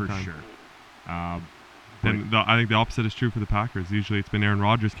year, Yeah, big for time. sure. But- And I think the opposite is true for the Packers. Usually it's been Aaron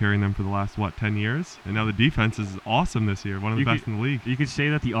Rodgers carrying them for the last, 10 years? And now the defense is awesome this year. One of the You best could- in the league. You could say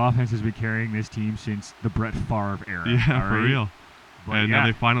that the offense has been carrying this team since the Brett Favre era. Yeah, all for right? real. But And yeah, now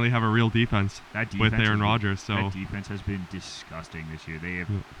they finally have a real defense that defense with has Aaron been- Rodgers. So That defense has been disgusting this year. Yeah.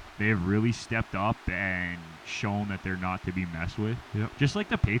 They have really stepped up and shown that they're not to be messed with. Yep. Just like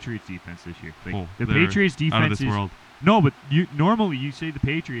the Patriots defense this year. Like, Oh, the they're Patriots defense out of this is world. no, but normally you say the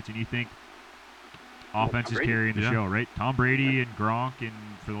Patriots and you think offense Tom is Brady. carrying the Yeah. show, right? Tom Brady and Gronk, and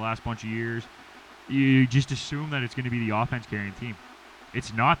for the last bunch of years, you just assume that it's going to be the offense carrying team.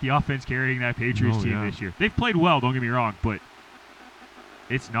 It's not the offense carrying that Patriots No, team yeah. this year. They've played well, don't get me wrong, but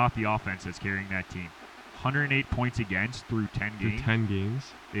it's not the offense that's carrying that team. 108 points against through 10 Through games 10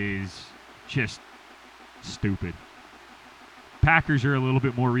 games. is just stupid. Packers are a little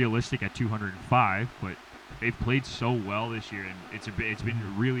bit more realistic at 205, but they've played so well this year, and it's been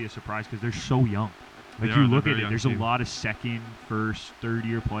really a surprise because they're so young. Like, They you are, look they're at very it, young there's team. a lot of second, first,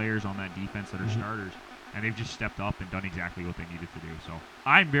 third-year players on that defense that are Mhm. starters, and they've just stepped up and done exactly what they needed to do. So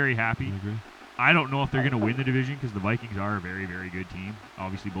I'm very I happy. agree. I don't know if they're going to win the division because the Vikings are a very, very good team.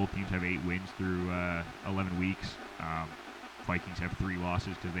 Obviously, both teams have 8 wins through 11 weeks. Vikings have 3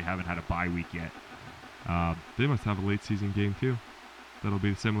 losses because they haven't had a bye week yet. They must have a late season game too. That'll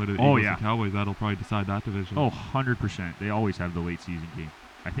be similar to the Oh, Eagles yeah. and Cowboys. That'll probably decide that division. Oh, 100%. They always have the late season game.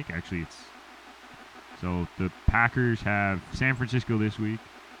 I think actually it's So the Packers have San Francisco this week.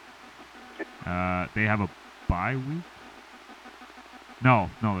 They have a bye week. No,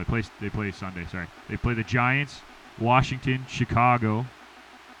 they play Sunday. Sorry, they play the Giants, Washington, Chicago,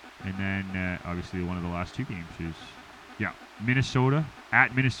 and then obviously one of the last two games is Minnesota,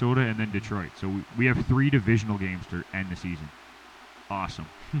 and then Detroit. So we have 3 divisional games to end the season. Awesome.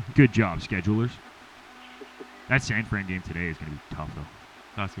 Good job, schedulers. That San Fran game today is going to be tough, though.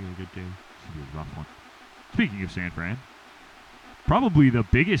 That's going to be a good game. It's going to be a rough one. Speaking of San Fran, probably the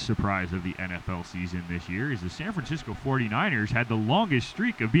biggest surprise of the NFL season this year is the San Francisco 49ers had the longest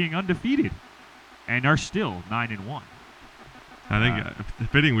streak of being undefeated and are still 9-1. I think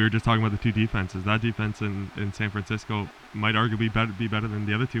fitting, we were just talking about the two defenses. That defense in San Francisco might arguably be better than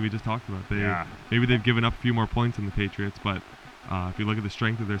the other two we just talked about. Maybe they've given up a few more points than the Patriots, but if you look at the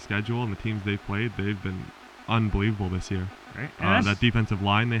strength of their schedule and the teams they've played, they've been unbelievable this year. Right. That defensive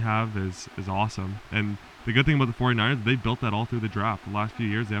line they have is awesome. And the good thing about the 49ers, they built that all through the draft. The last few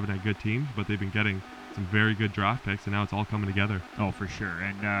years, they haven't had good teams, but they've been getting some very good draft picks, and now it's all coming together. Oh, for sure.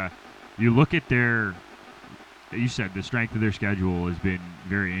 And you look at you said the strength of their schedule has been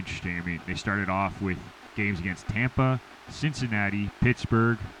very interesting. I mean, they started off with games against Tampa, Cincinnati,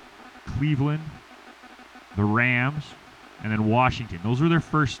 Pittsburgh, Cleveland, the Rams, and then Washington. Those were their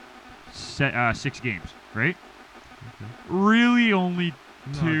first 6 games, right? Okay. Really only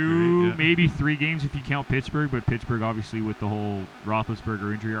Not 2, great, yeah. maybe 3 games if you count Pittsburgh, but Pittsburgh, obviously, with the whole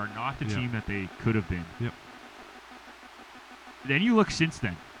Roethlisberger injury, are not the team that they could have been. Yep. Then you look since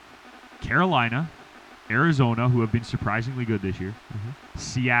then. Carolina, Arizona, who have been surprisingly good this year,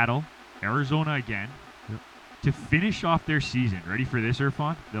 Seattle, Arizona again, to finish off their season. Ready for this,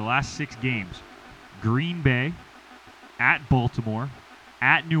 Irfan? The last 6 games. Green Bay, at Baltimore,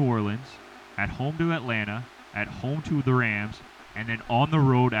 at New Orleans, at home to Atlanta, at home to the Rams, and then on the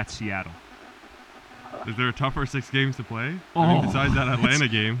road at Seattle. Is there a tougher 6 games to play? Oh, I mean, besides that Atlanta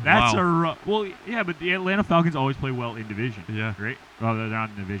game. That's wow. well, yeah, but the Atlanta Falcons always play well in division. Yeah. Right? Well, they're not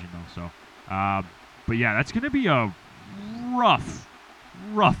in division, though, so. But yeah, that's going to be a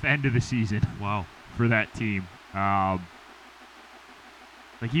rough end of the season. Wow. For that team. Like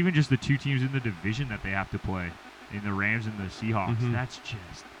even just the 2 teams in the division that they have to play, in the Rams and the Seahawks, that's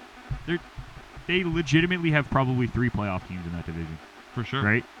just they legitimately have probably 3 playoff teams in that division. For sure.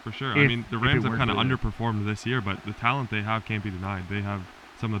 Right? For sure. I mean, the Rams have kind of for underperformed this year, but the talent they have can't be denied. They have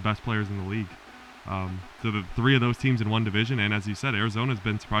some of the best players in the league. So the 3 of those teams in one division, and as you said, Arizona's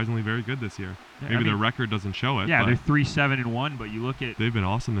been surprisingly very good this year. Maybe their record doesn't show it. Yeah, but they're 3-7-1, but you look at they've been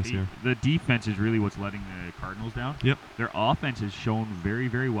awesome this year. The defense is really what's letting the Cardinals down. Yep. Their offense has shown very,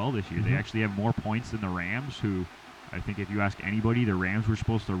 very well this year. They actually have more points than the Rams, who I think if you ask anybody, the Rams were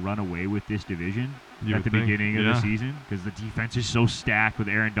supposed to run away with this division at the beginning of the season because the defense is so stacked with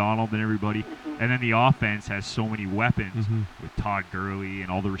Aaron Donald and everybody. And then the offense has so many weapons with Todd Gurley and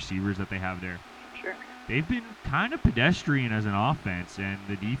all the receivers that they have there. Sure. They've been kind of pedestrian as an offense, and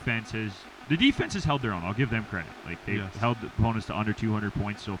the defense has held their own. I'll give them credit. Like they've held opponents to under 200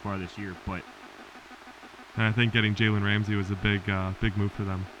 points so far this year. But and I think getting Jalen Ramsey was a big move for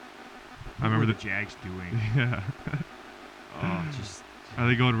them. I remember the Jags doing. Yeah. Just are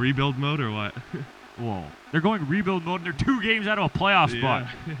they going rebuild mode or what? Whoa, they're going rebuild mode, and they're 2 games out of a playoff spot.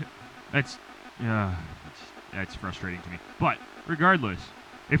 That's frustrating to me. But regardless,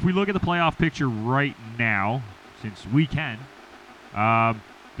 if we look at the playoff picture right now, since we can,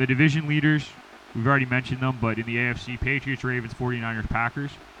 the division leaders, we've already mentioned them, but in the AFC, Patriots, Ravens, 49ers,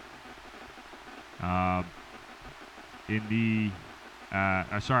 Packers. In the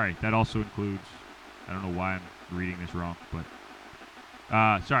sorry, that also includes, I don't know why I'm reading this wrong, but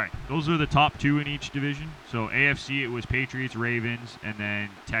sorry, those are the top 2 in each division. So AFC, it was Patriots, Ravens, and then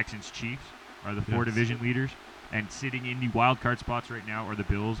Texans, Chiefs are the 4 division leaders. And sitting in the wild card spots right now are the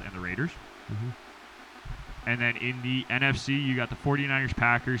Bills and the Raiders. And then in the NFC, you got the 49ers,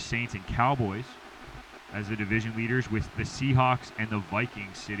 Packers, Saints, and Cowboys as the division leaders, with the Seahawks and the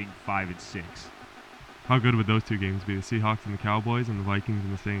Vikings sitting 5 and 6. How good would those 2 games be? The Seahawks and the Cowboys, and the Vikings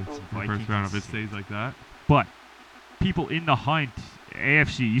and the Saints in the first round if it stays like that? But people in the hunt,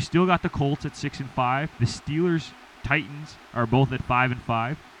 AFC, you still got the Colts at 6 and 5. The Steelers, Titans are both at 5 and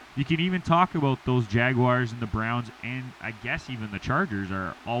 5. You can even talk about those Jaguars and the Browns, and I guess even the Chargers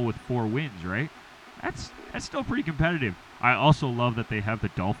are all with 4 wins, right? That's still pretty competitive. I also love that they have the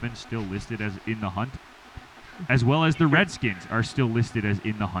Dolphins still listed as in the hunt, as well as the Redskins are still listed as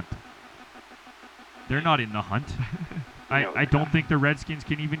in the hunt. They're not in the hunt. I don't think the Redskins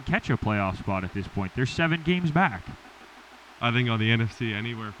can even catch a playoff spot at this point. They're 7 games back. I think on the NFC,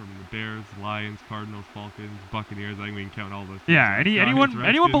 anywhere from the Bears, Lions, Cardinals, Falcons, Buccaneers, I think we can count all those teams. Yeah, Giants, anyone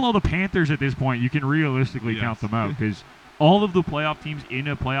Redskins. below the Panthers at this point, you can realistically count them out because all of the playoff teams in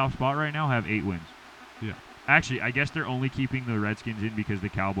a playoff spot right now have 8 wins. Yeah. Actually, I guess they're only keeping the Redskins in because the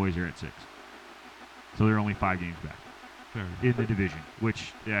Cowboys are at 6. So they're only 5 games back Fair enough. in the division,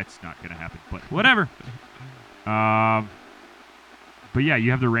 which that's not going to happen. But whatever. But yeah,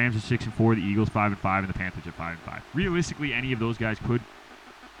 you have the Rams at 6-4, the Eagles 5-5, and the Panthers at 5-5. Realistically, any of those guys could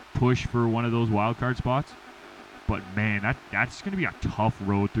push for one of those wild card spots. But man, that's going to be a tough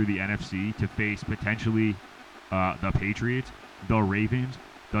road through the NFC to face potentially the Patriots, the Ravens,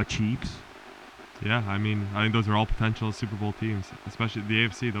 the Chiefs. Yeah, I mean, I think those are all potential Super Bowl teams, especially the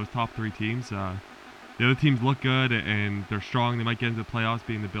AFC. Those top 3 teams, the other teams look good and they're strong. They might get into the playoffs,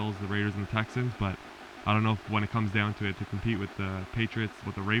 being the Bills, the Raiders, and the Texans. But I don't know if when it comes down to it, to compete with the Patriots,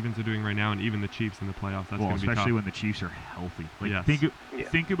 what the Ravens are doing right now, and even the Chiefs in the playoffs, that's going to be tough. Especially when the Chiefs are healthy. Like Yes.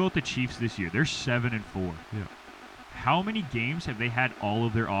 think about the Chiefs this year. They're 7-4. Yeah. How many games have they had all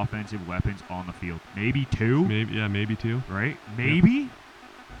of their offensive weapons on the field? Maybe 2? Maybe 2. Right? Maybe?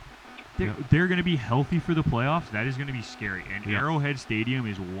 Yep. They're going to be healthy for the playoffs. That is going to be scary. And Yep. Arrowhead Stadium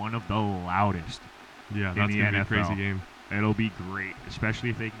is one of the loudest. Yeah, in that's the going to be a NFL. crazy game. It'll be great,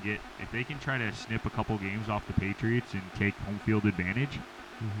 especially if they can try to snip a couple games off the Patriots and take home field advantage.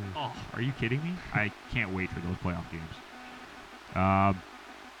 Mm-hmm. Oh, are you kidding me? I can't wait for those playoff games.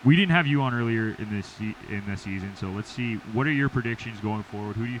 We didn't have you on earlier in the season, so let's see. What are your predictions going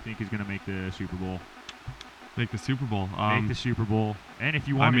forward? Who do you think is going to make the Super Bowl? Make the Super Bowl. Make the Super Bowl. And if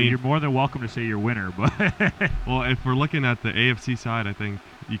you want I mean, you're more than welcome to say your winner. But well, if we're looking at the AFC side, I think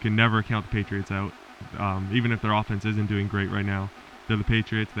you can never count the Patriots out. Even if their offense isn't doing great right now, they're the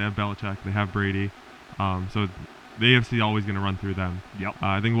Patriots. They have Belichick. They have Brady. So the AFC is always going to run through them. Yep.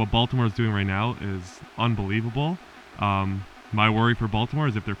 I think what Baltimore is doing right now is unbelievable. My worry for Baltimore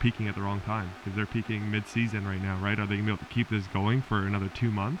is if they're peaking at the wrong time, because they're peaking mid-season right now, right? Are they going to be able to keep this going for another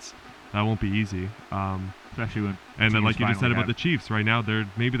 2 months? That won't be easy. Especially when and then, like you just said finally about the Chiefs, right now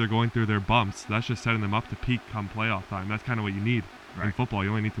maybe they're going through their bumps. That's just setting them up to peak come playoff time. That's kind of what you need in Right. football. You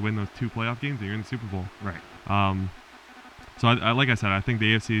only need to win those 2 playoff games, and you're in the Super Bowl. Right. So I like I said, I think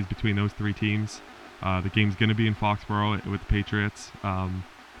the AFC is between those 3 teams. The game's going to be in Foxborough with the Patriots.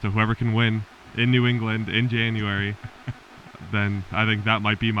 So whoever can win in New England in January, then I think that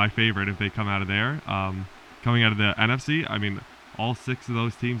might be my favorite if they come out of there. Coming out of the NFC, I mean, all 6 of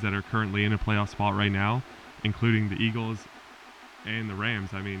those teams that are currently in a playoff spot right now, including the Eagles and the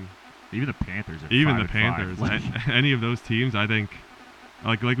Rams. I mean, even the Panthers. Are even the 5-5. Panthers. Like, Any of those teams, I think,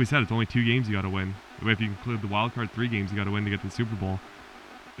 like we said, it's only 2 games you got to win. If you include the wild card, 3 games you got to win to get to the Super Bowl.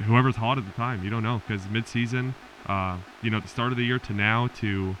 Whoever's hot at the time, you don't know, because mid-season, at the start of the year to now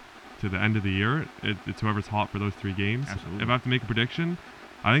to the end of the year, it's whoever's hot for those 3 games. Absolutely. If I have to make a prediction,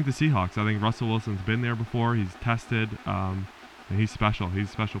 I think the Seahawks. I think Russell Wilson's been there before. He's tested, and he's special. He's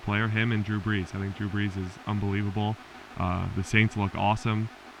a special player. Him and Drew Brees. I think Drew Brees is unbelievable. The Saints look awesome.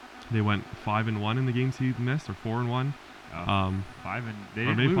 They went 5-1 in the games he missed, or 4-1. 5 and they or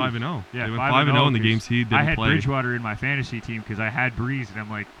didn't maybe lose. 5-0. Yeah, they went 5-0 in the games he didn't I had play. Bridgewater in my fantasy team because I had Breeze, and I'm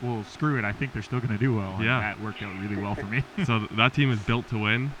like, well, screw it. I think they're still going to do well. And Yeah. that worked out really well for me. So that team is built to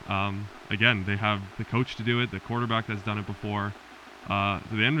win. Again, they have the coach to do it, the quarterback that's done it before. To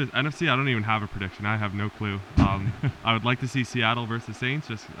the end of the NFC, I don't even have a prediction. I have no clue. I would like to see Seattle versus Saints.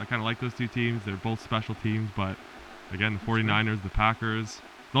 I kind of like those 2 teams. They're both special teams, but again, the 49ers, the Packers.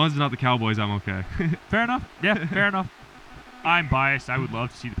 As long as it's not the Cowboys, I'm okay. Fair enough. Yeah, fair enough. I'm biased. I would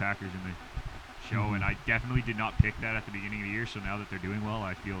love to see the Packers in the show, and I definitely did not pick that at the beginning of the year, so now that they're doing well,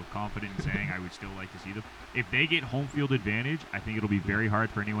 I feel confident in saying I would still like to see them. If they get home field advantage, I think it'll be very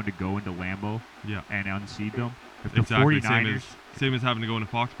hard for anyone to go into Lambeau Yeah. and unseed them. If the Exactly. 49ers... Same as having to go into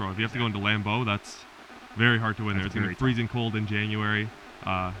Foxborough. If you have to go into Lambeau, that's very hard to win there. That's It's going to very be freezing cold in January.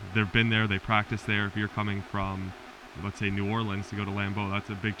 They've been there. They practice there. If you're coming from, let's say, New Orleans to go to Lambeau, that's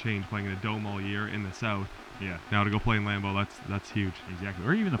a big change, playing in a dome all year in the South. Yeah. Now to go play in Lambeau, that's huge. Exactly.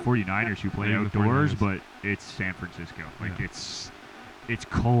 Or even the 49ers who play Even the outdoors, 49ers. but it's San Francisco. Like, Yeah. it's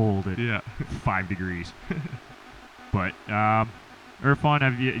cold at Yeah. 5 degrees. But,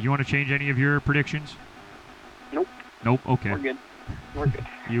 Irfan, you want to change any of your predictions? Nope. Nope? Okay. We're good. We're good.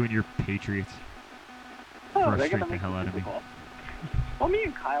 You and your Patriots. Oh, they're Frustrate gonna the make hell the out of Super me. Bowl. Well, me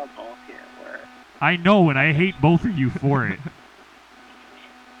and Kyle both here were. I know, and I hate both of you for it.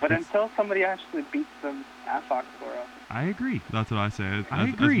 But It's- until somebody actually beats them at Foxborough, I agree. That's what I say. I As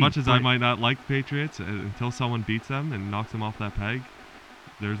agree, much as I but- might not like the Patriots, until someone beats them and knocks them off that peg,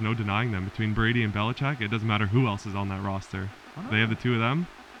 there's no denying them. Between Brady and Belichick, it doesn't matter who else is on that roster. They have the 2 of them.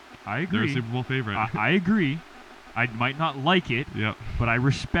 I They're a agree. Super Bowl favorite. I agree. I might not like it, Yep. but I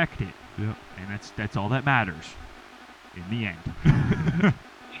respect it, Yep. and that's all that matters in the end.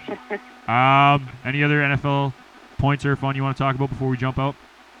 Any other NFL points or fun you want to talk about before we jump out?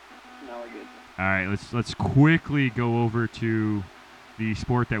 No, we're good. All right, let's quickly go over to the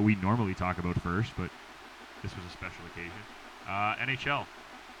sport that we normally talk about first, but this was a special occasion. NHL.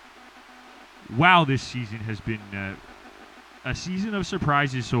 Wow, this season has been a season of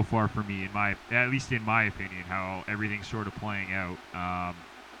surprises so far for me, at least in my opinion, how everything's sort of playing out.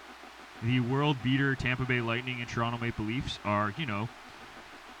 The world beater Tampa Bay Lightning and Toronto Maple Leafs are,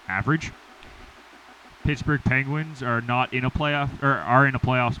 average. Pittsburgh Penguins are not in a playoff, or are in a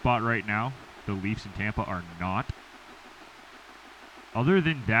playoff spot right now. The Leafs and Tampa are not. Other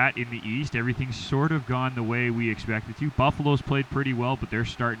than that, in the East, everything's sort of gone the way we expected to. Buffalo's played pretty well, but they're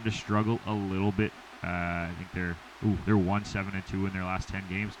starting to struggle a little bit. I think they're 1-7-2 in their last 10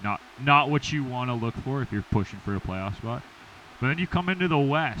 games. Not what you want to look for if you're pushing for a playoff spot. But then you come into the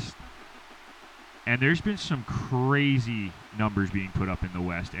West, and there's been some crazy numbers being put up in the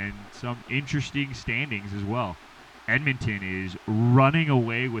West, and some interesting standings as well. Edmonton is running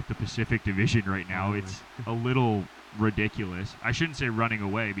away with the Pacific Division right now. It's a little ridiculous. I shouldn't say running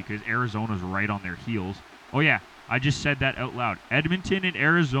away because Arizona's right on their heels. Oh yeah, I just said that out loud. Edmonton and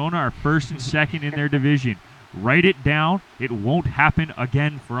Arizona are first and second in their division. Write it down. It won't happen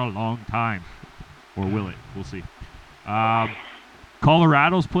again for a long time. Or will it? We'll see.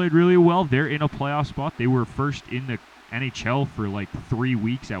 Colorado's played really well. They're in a playoff spot. They were first in the NHL for like 3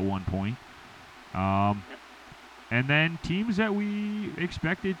 weeks at one point. And then teams that we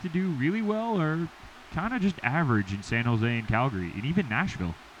expected to do really well are kind of just average in San Jose and Calgary, and even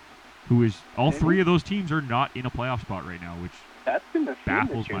Nashville, who is all three of those teams are not in a playoff spot right now, which that's been the theme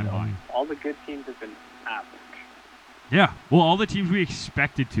baffles this year, my though. mind. All the good teams have been average. Yeah, well, all the teams we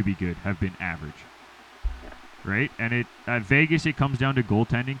expected to be good have been average, right? And at Vegas, it comes down to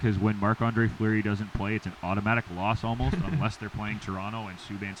goaltending because when Marc-Andre Fleury doesn't play, it's an automatic loss almost, unless they're playing Toronto and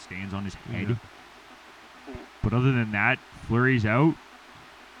Subban stands on his head. Yeah. But other than that, Fleury's out.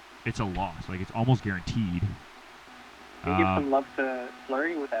 It's a loss. Like, it's almost guaranteed. Can you give some love to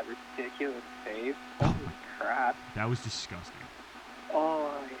Fleury with that ridiculous save? Holy crap. That was disgusting.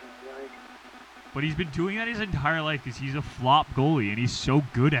 Oh, yeah. But he's been doing that his entire life because he's a flop goalie, and he's so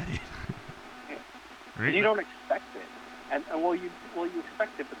good at it. Right? You don't expect it. And well, you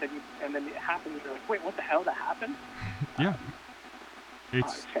expect it, but then it happens, you're like, wait, what the hell, that happened? Yeah.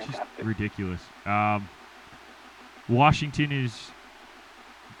 It's just fantastic. ridiculous. Washington is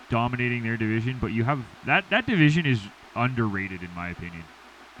dominating their division, but you have that division is underrated in my opinion.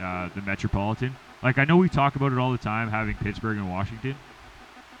 The Metropolitan. Like, I know we talk about it all the time, having Pittsburgh and Washington,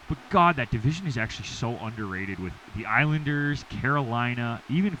 but God, that division is actually so underrated with the Islanders, Carolina,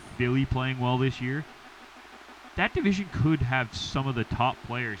 even Philly playing well this year. That division could have some of the top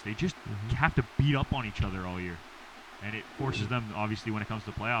players. They just have to beat up on each other all year. And it forces them, obviously, when it comes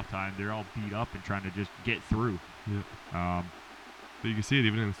to playoff time, they're all beat up and trying to just get through. Yeah. But you can see it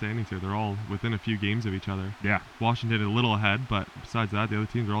even in the standings here. They're all within a few games of each other. Yeah. Washington a little ahead, but besides that, the other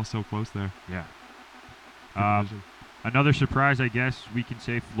teams are all so close there. Yeah. Another surprise, I guess, we can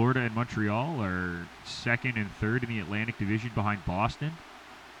say Florida and Montreal are second and third in the Atlantic Division behind Boston.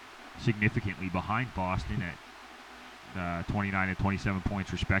 Significantly behind Boston at 29 and 27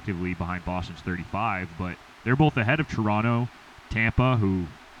 points respectively, behind Boston's 35. But they're both ahead of Toronto, Tampa, who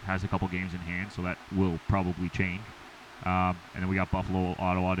has a couple games in hand, so that will probably change. And then we got Buffalo,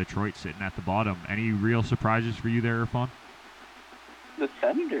 Ottawa, Detroit sitting at the bottom. Any real surprises for you there, Irfan? The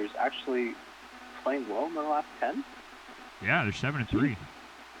Senators actually playing well in the last 10. Yeah, they're 7-3.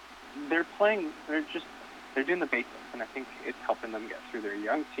 They're doing the basics, and I think it's helping them get through their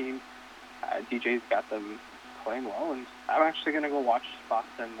young team. DJ's got them playing well, and I'm actually going to go watch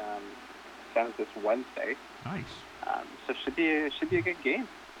Boston Sens this Wednesday. Nice. So it should be a good game.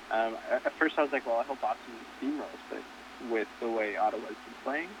 At first I was like, well, I hope Boston steamrolls, but with the way Ottawa's been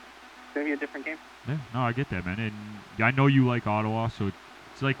playing, it's going to be a different game. Yeah, no, I get that, man. And I know you like Ottawa, so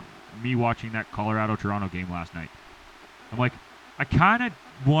it's like me watching that Colorado-Toronto game last night. I'm like, I kind of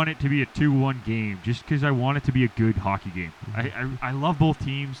want it to be a 2-1 game just because I want it to be a good hockey game. I love both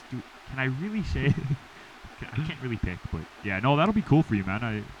teams. Can I really say I can't really pick, but yeah, no, that'll be cool for you,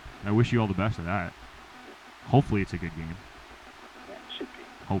 man. I wish you all the best of that. Hopefully it's a good game. Yeah, it should be.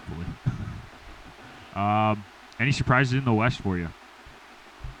 Hopefully. Any surprises in the West for you?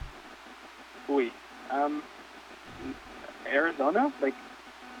 Arizona, like,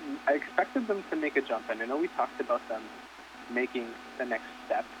 I expected them to make a jump, and I know we talked about them making the next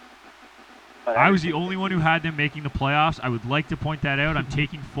step. But I was the only one who had them making the playoffs. I would like to point that out. I'm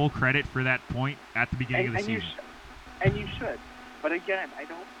taking full credit for that point at the beginning of the season. and you should. But again, I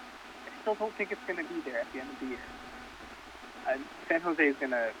still don't think it's going to be there at the end of the year. San Jose is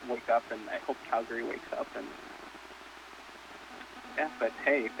going to wake up, and I hope Calgary wakes up. And yeah, but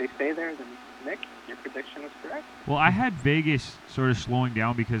hey, if they stay there, then Nick, your prediction was correct. Well, I had Vegas sort of slowing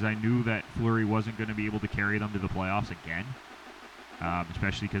down because I knew that Fleury wasn't going to be able to carry them to the playoffs again,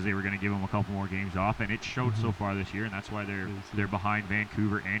 especially because they were going to give them a couple more games off, and it showed so far this year, and that's why they're behind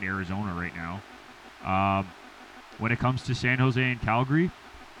Vancouver and Arizona right now. When it comes to San Jose and Calgary,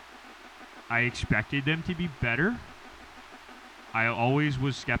 I expected them to be better. I always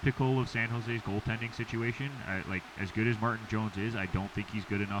was skeptical of San Jose's goaltending situation. As good as Martin Jones is, I don't think he's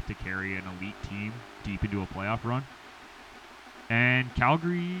good enough to carry an elite team deep into a playoff run. And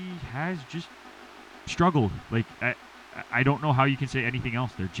Calgary has just struggled. I don't know how you can say anything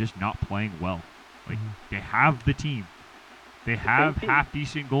else. They're just not playing well. They have the team. They have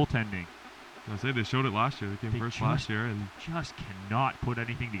half-decent goaltending. I say they showed it last year. They came first last year, and just cannot put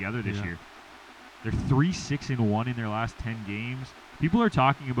anything together this year. They're 3-6-1 in their last 10 games. People are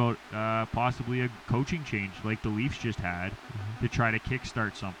talking about possibly a coaching change like the Leafs just had to try to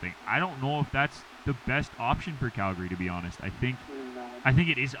kickstart something. I don't know if that's the best option for Calgary, to be honest. I think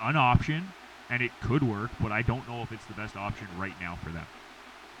it is an option, and it could work, but I don't know if it's the best option right now for them.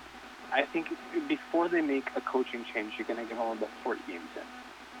 I think before they make a coaching change, you're going to give them about 40 games in.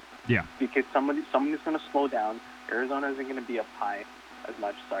 Yeah. Because somebody's going to slow down. Arizona isn't going to be up high as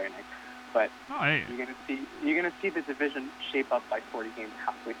much. Sorry, Nick. But you're gonna see the division shape up by 40 games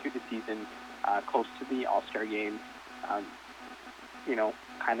halfway through the season, close to the All-Star game.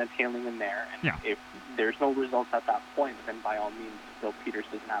 Kind of tailing in there. And if there's no results at that point, then by all means, Bill Peters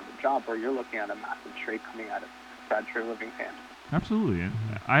doesn't have a job, or you're looking at a massive trade coming out of Brad Treliving's hand. Absolutely, and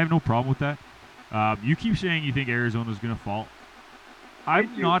I have no problem with that. You keep saying you think Arizona's gonna fall.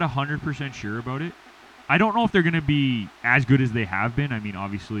 I'm not 100% sure about it. I don't know if they're gonna be as good as they have been. I mean,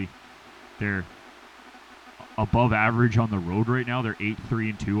 obviously. They're above average on the road right now. They're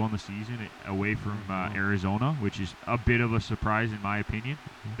 8-3-2 on the season away from Arizona, which is a bit of a surprise in my opinion.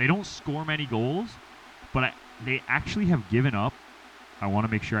 They don't score many goals, but they actually have given up. I want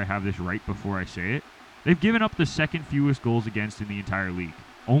to make sure I have this right before I say it. They've given up the second fewest goals against in the entire league.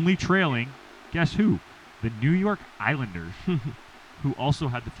 Only trailing, guess who? The New York Islanders, who also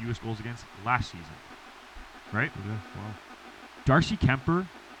had the fewest goals against last season. Right? Yeah, wow. Darcy Kemper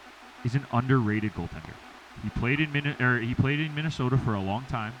is an underrated goaltender. He played in Minnesota for a long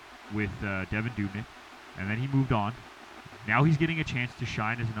time with Devin Dubnyk, and then he moved on. Now he's getting a chance to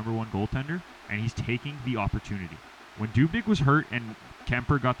shine as a number one goaltender, and he's taking the opportunity. When Dubnyk was hurt and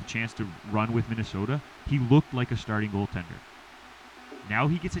Kemper got the chance to run with Minnesota, he looked like a starting goaltender. Now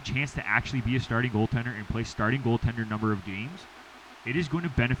he gets a chance to actually be a starting goaltender and play starting goaltender number of games. It is going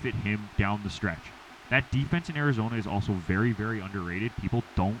to benefit him down the stretch. That defense in Arizona is also very, very underrated. People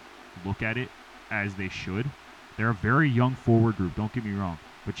don't look at it as they should. They're a very young forward group, don't get me wrong.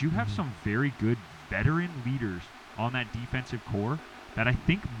 But you have some very good veteran leaders on that defensive core that I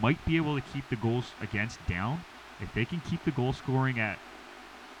think might be able to keep the goals against down. If they can keep the goal scoring at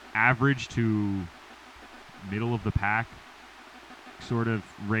average to middle of the pack sort of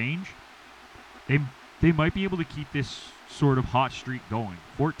range, they might be able to keep this sort of hot streak going.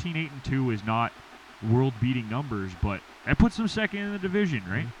 14-8-2 is not world-beating numbers, but that puts them second in the division,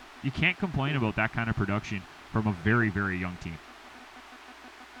 right? You can't complain about that kind of production from a very, very young team.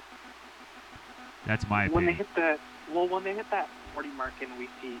 That's my opinion. When they hit that 40 mark and we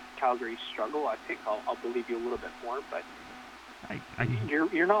see Calgary struggle, I think I'll believe you a little bit more. But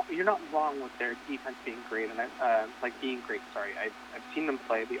you're not wrong with their defense being great, and being great. Sorry, I've seen them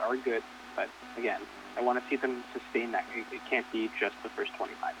play. They are good, but again, I want to see them sustain that. It can't be just the first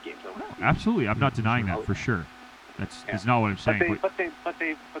 25 games. Absolutely, I'm not denying that for sure. That's not what I'm saying. But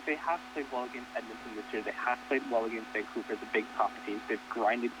they have played well against Edmonton this year. They have played well against Vancouver, the big top teams. They've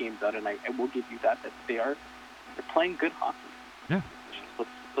grinded games out, and I will give you that they're playing good hockey. Yeah.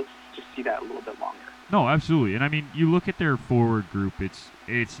 Let's just see that a little bit longer. No, absolutely. And I mean, you look at their forward group.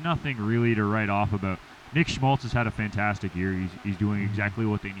 It's nothing really to write off about. Nick Schmaltz has had a fantastic year. He's doing exactly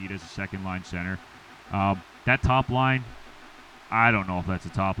what they need as a second line center. That top line, I don't know if that's a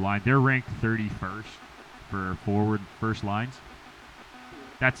top line. They're ranked 31st. For forward first lines.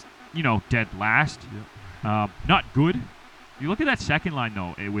 That's, dead last. Yep. Not good. You look at that second line,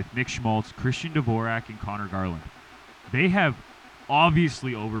 though, with Nick Schmaltz, Christian Dvorak, and Connor Garland. They have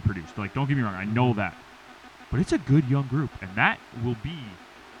obviously overproduced. Don't get me wrong, I know that. But it's a good young group, and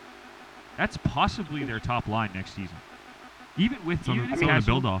that's possibly their top line next season. Even with something to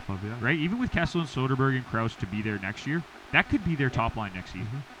build off of, yeah. Right? Even with Kessel and Soderberg and Krause to be there next year, that could be their top line next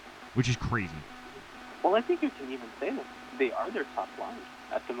season, which is crazy. Well, I think you can even say that they are their top line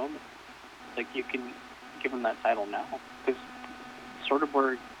at the moment. Like, you can give them that title now. Because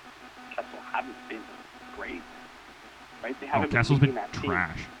Soderberg, Kessel haven't been great. Right? They haven't Kessel's been been that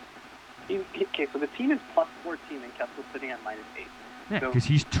trash. team. Okay, so the team is plus 14 and Kessel's sitting at minus 8. Yeah, So because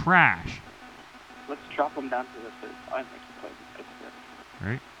he's trash. let's drop him down to the third. I think he plays good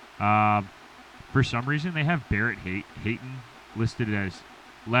there. Right? For some reason, they have Barrett Hayton listed as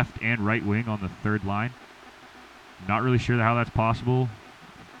left and right wing on the third line. Not really sure how that's possible.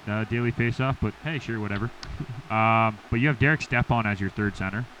 Daily face-off, but hey, sure, whatever. But you have Derek Stepan as your third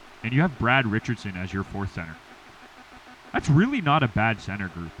center, and you have Brad Richardson as your fourth center. That's really not a bad center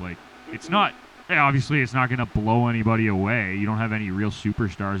group. Like, it's not. Obviously, it's not going to blow anybody away. You don't have any real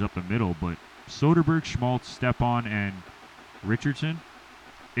superstars up the middle, but Soderberg, Schmaltz, Stepan, and Richardson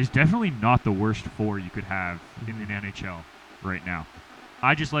is definitely not the worst four you could have in the NHL right now.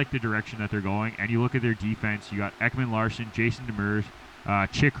 I just like the direction that they're going, and you look at their defense. You got Ekman Larson, Jason Demers,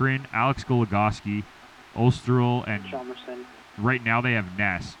 Chikrin, Alex Goligoski, Osterl, and Chalmerson. right now they have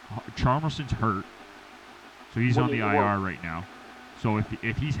Ness. Chalmerson's hurt, so he's on the IR right now. So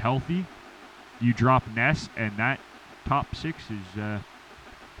if he's healthy, you drop Ness, and that top six is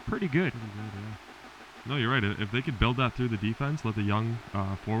pretty good. No, you're right. If they could build that through the defense, let the young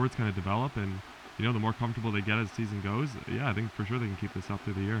forwards kind of develop, and the more comfortable they get as the season goes, yeah, I think for sure they can keep this up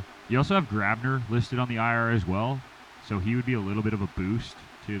through the year. You also have Grabner listed on the IR as well, so he would be a little bit of a boost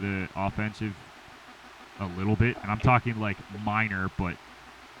to the offensive, a little bit. And I'm talking like minor, but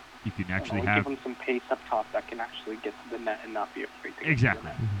you can actually have give them some pace up top that can actually get to the net and not be afraid to get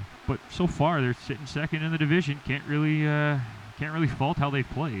exactly. to the net. But so far they're sitting second in the division. Can't really fault how they've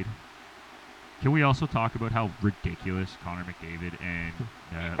played. Can we also talk about how ridiculous Connor McDavid and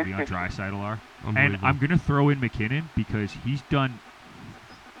Leon Draisaitl are? And I'm going to throw in McKinnon because he's done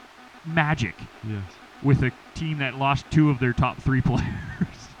magic with a team that lost two of their top three players.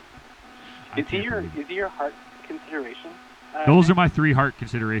 Is he your heart consideration? Those are my three heart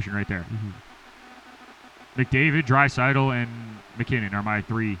consideration right there. McDavid, Draisaitl, and McKinnon are my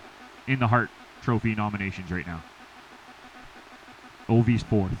three in the Hart Trophy nominations right now. Ovi's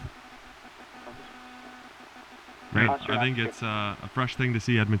fourth. Right. I think it's a fresh thing to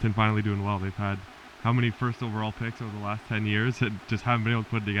see Edmonton finally doing well. They've had how many first overall picks over the last 10 years that just haven't been able to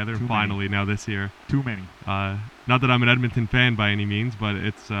put it together. And finally, now this year. Too many. Not that I'm an Edmonton fan by any means, but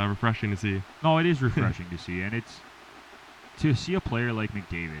it's refreshing to see. No, it is refreshing to see. And it's to see a player like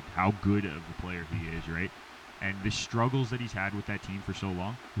McDavid, how good of a player he is, right? And the struggles that he's had with that team for so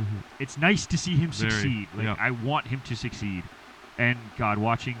long. It's nice to see him succeed. I want him to succeed. And God,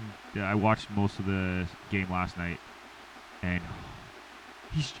 I watched most of the game last night, and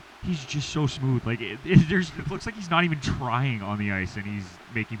he's just so smooth. Like it looks like he's not even trying on the ice, and he's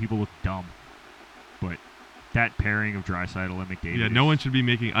making people look dumb. But that pairing of Draisaitl and McDavid. Yeah, no one should be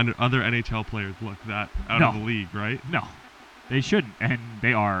making other NHL players look that out of the league, right? No, they shouldn't, and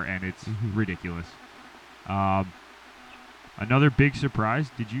they are, and it's ridiculous. Another big surprise.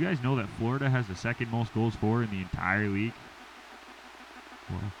 Did you guys know that Florida has the second most goals for in the entire league?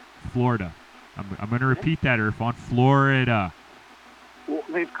 Well, Florida. I'm going to repeat that, Irfan. Florida. Well,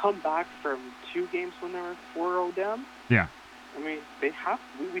 they've come back from 2 games when they were 4-0 down. Yeah. I mean, they have.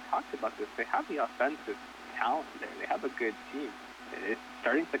 We talked about this. They have the offensive talent there. They have a good team. It's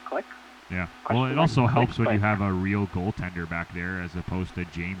starting to click. Yeah. Well, it also helps when you have a real goaltender back there as opposed to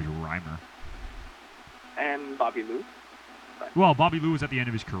James Reimer. And Bobby Lou. Well, Bobby Lou was at the end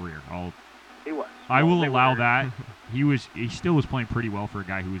of his career. He was. I will allow that. He still was playing pretty well for a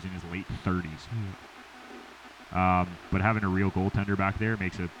guy who was in his late 30s. But having a real goaltender back there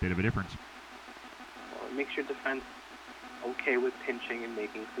makes a bit of a difference. Well, it makes your defense okay with pinching and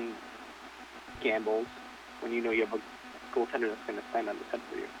making some gambles when you know you have a goaltender that's going to stand on the head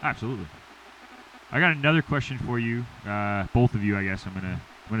for you. Absolutely. I got another question for you, both of you. I guess I'm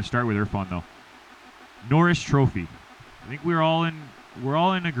gonna start with Irfan though. Norris Trophy. I think we're all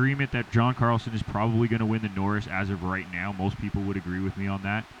in agreement that John Carlson is probably going to win the Norris as of right now. Most people would agree with me on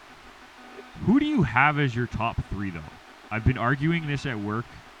that. Who do you have as your top 3, though? I've been arguing this at work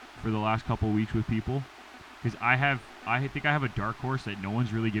for the last couple of weeks with people because I think I have a dark horse that no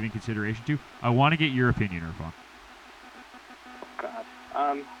one's really giving consideration to. I want to get your opinion, Irfan. Oh, God.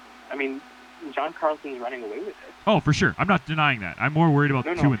 I mean, John Carlson's running away with it. Oh, for sure. I'm not denying that. I'm more worried about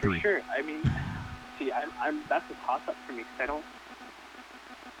 2 and 3. For sure. I mean, see, that's a toss-up for me because I don't.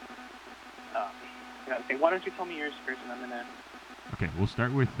 Why don't you tell me yours first, and I'm gonna. Okay, we'll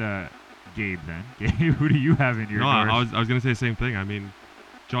start with Gabe then. Gabe, who do you have in your? No, I was gonna say the same thing. I mean,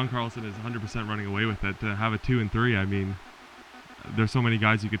 John Carlson is 100% running away with it. To have a 2 and 3, I mean, there's so many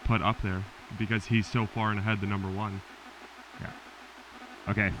guys you could put up there. because he's so far and ahead the number one.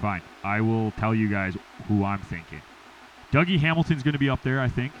 Okay, fine. I will tell you guys who I'm thinking. Dougie Hamilton's going to be up there, I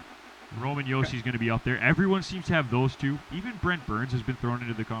think. Roman Yossi's going to be up there. Everyone seems to have those two. Even Brent Burns has been thrown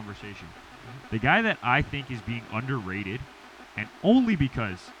into the conversation. The guy that I think is being underrated, and only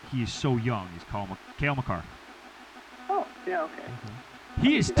because he is so young, is Cale Makar. Oh, yeah, okay.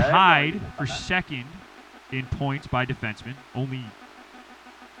 He is see that. I tied have no idea for about that. second in points by defensemen. Only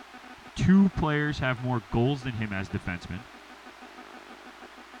 2 players have more goals than him as defensemen.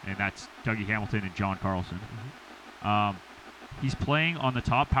 And that's Dougie Hamilton and John Carlson. He's playing on the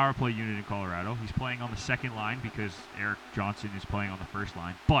top power play unit in Colorado. He's playing on the second line because Eric Johnson is playing on the first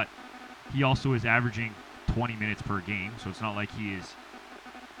line. But he also is averaging 20 minutes per game, so it's not like he is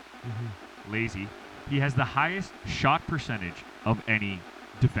lazy. He has the highest shot percentage of any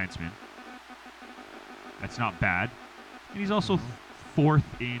defenseman. That's not bad. And he's also 4th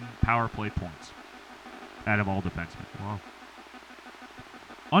in power play points out of all defensemen. Wow.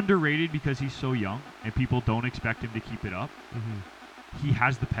 Underrated because he's so young and people don't expect him to keep it up. He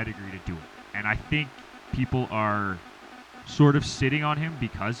has the pedigree to do it. And I think people are sort of sitting on him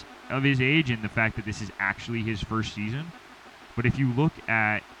because of his age and the fact that this is actually his first season. But if you look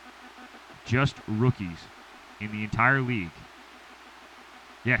at just rookies in the entire league,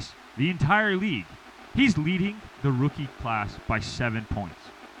 yes, the entire league, he's leading the rookie class by 7 points.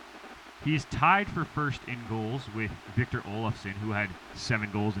 He is tied for first in goals with Victor Olofsson, who had 7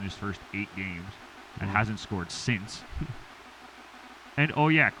 goals in his first 8 games and hasn't scored since. And, oh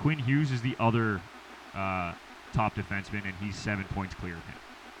yeah, Quinn Hughes is the other top defenseman, and he's 7 points clear of him.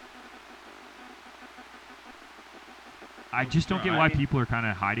 I just don't get why people are kind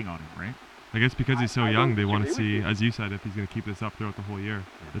of hiding on him, right? I guess because he's so I young, don't they want to disagree see, with you. as you said, if he's going to keep this up throughout the whole year.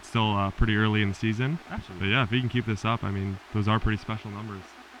 It's still pretty early in the season. But Absolutely. yeah, if he can keep this up, I mean, those are pretty special numbers.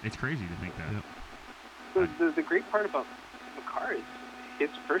 It's crazy to think that. Yep. The great part about Makar is his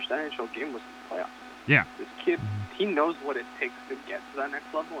first NHL game was the playoffs. Yeah. This kid, he knows what it takes to get to that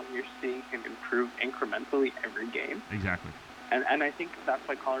next level, and you're seeing him improve incrementally every game. Exactly. And I think that's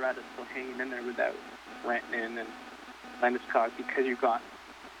why Colorado's still hanging in there without Rantanen and Landeskog, because you've got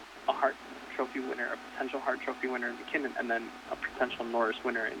a Hart Trophy winner, a potential Hart Trophy winner in McKinnon, and then a potential Norris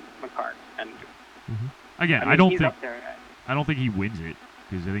winner in Makar. And Again, I mean, he's think up there. I don't think he wins it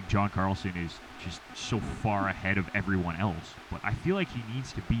because I think John Carlson is just so far ahead of everyone else. But I feel like he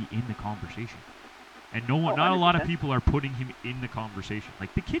needs to be in the conversation. And not a lot of 100%. people are putting him in the conversation.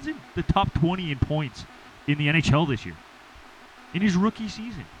 Like, the kid's in the top 20 in points in the NHL this year. In his rookie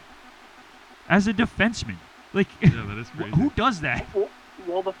season. As a defenseman. Like, Yeah, that is crazy. who does that?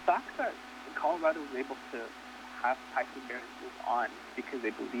 Well, the fact that Colorado was able to have Tyson Barron move on because they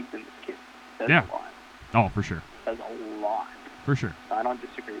believed in this kid says Yeah. a lot. Oh, for sure. Says a lot. For sure. So I don't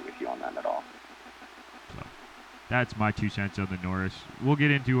disagree with you on that at all. So that's my 2 cents on the Norris. We'll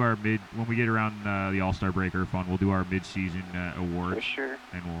get into our when we get around the All-Star break or fun. We'll do our mid-season awards. For sure.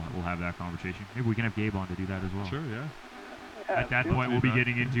 And we'll have that conversation. Maybe we can have Gabe on to do that as well. Sure, yeah. Yeah, At that dude. point, we'll be that.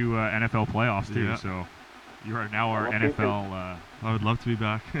 getting into NFL playoffs too. Yeah. So you are now our Okay, NFL. I would love to be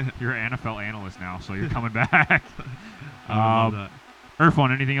back. You're an NFL analyst now, so you're coming back. I would love that.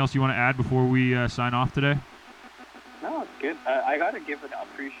 Irfan, anything else you want to add before we sign off today? No, it's good. I got to give an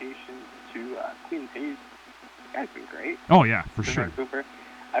appreciation to Queen Hayes. This guy's been great. Oh yeah, for to sure. Vancouver.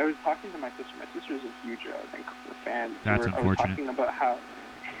 I was talking to my sister. My sister's a huge Vancouver fan. That's I was unfortunate. talking about how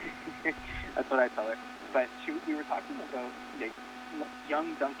that's what I tell her. But we were talking about like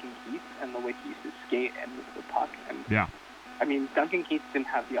young Duncan Keith and the way he used to skate and move the puck. And Yeah. I mean, Duncan Keith didn't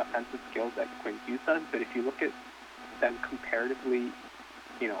have the offensive skills that Quinn Hughes does. But if you look at them comparatively,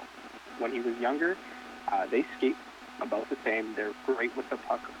 when he was younger, they skate about the same. They're great with the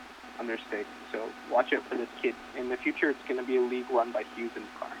puck on their stick. So watch out for this kid. In the future, it's going to be a league run by Hughes and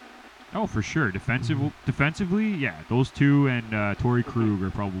Carr. Oh, for sure. Defensively, yeah, those two and Torrey Krug are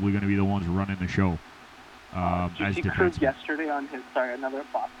probably going to be the ones running the show. Did you As see Krug defensemen. yesterday on his, another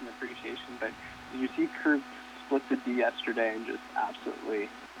Boston appreciation, but did you see Krug split the D yesterday and just absolutely,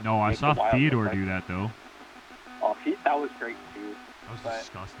 No, I make saw the Wild Theodore look do like- that though. that was great too. That was But-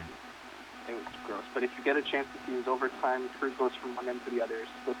 disgusting. It was gross. But if you get a chance to see his overtime, Krug goes from one end to the other,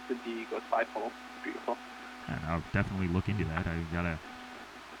 splits the D, goes 5-hole. Beautiful. Yeah, I'll definitely look into that. I I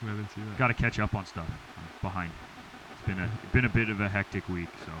didn't see that. gotta catch up on stuff. I'm behind. It's been a bit of a hectic week.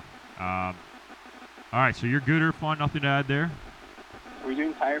 So, all right. So you're good or fun? Nothing to add there. Are we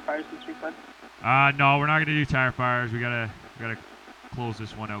doing tire fires this week, bud? No, we're not gonna do tire fires. We gotta close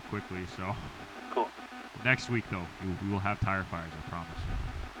this one out quickly. So Cool. next week though, we will have tire fires. I promise.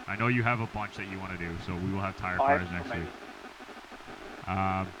 I know you have a bunch that you want to do, so we will have tire I have fires so next many. week.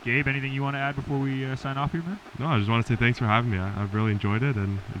 Gabe, anything you want to add before we sign off here, man? No, I just want to say thanks for having me. I've really enjoyed it.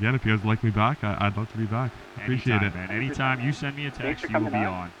 And again, if you guys like me back, I'd love to be back. Appreciate Anytime, it. man. Anytime you send me a text, you will be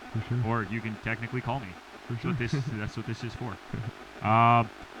on. For sure. Or you can technically call me. For sure. That's what this is for.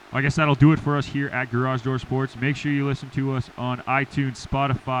 I guess that'll do it for us here at Garage Door Sports. Make sure you listen to us on iTunes,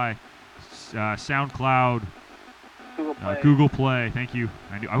 Spotify, SoundCloud, Google Play. Thank you.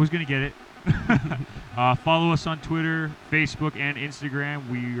 I was going to get it. Follow us on Twitter, Facebook, and Instagram.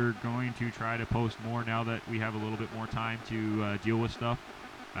 We are going to try to post more now that we have a little bit more time to deal with stuff.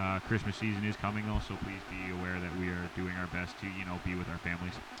 Christmas season is coming, though, so please be aware that we are doing our best to, be with our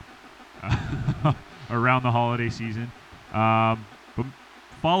families around the holiday season. But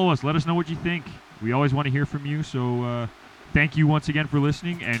follow us. Let us know what you think. We always want to hear from you, so thank you once again for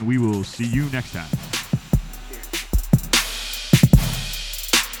listening, and we will see you next time.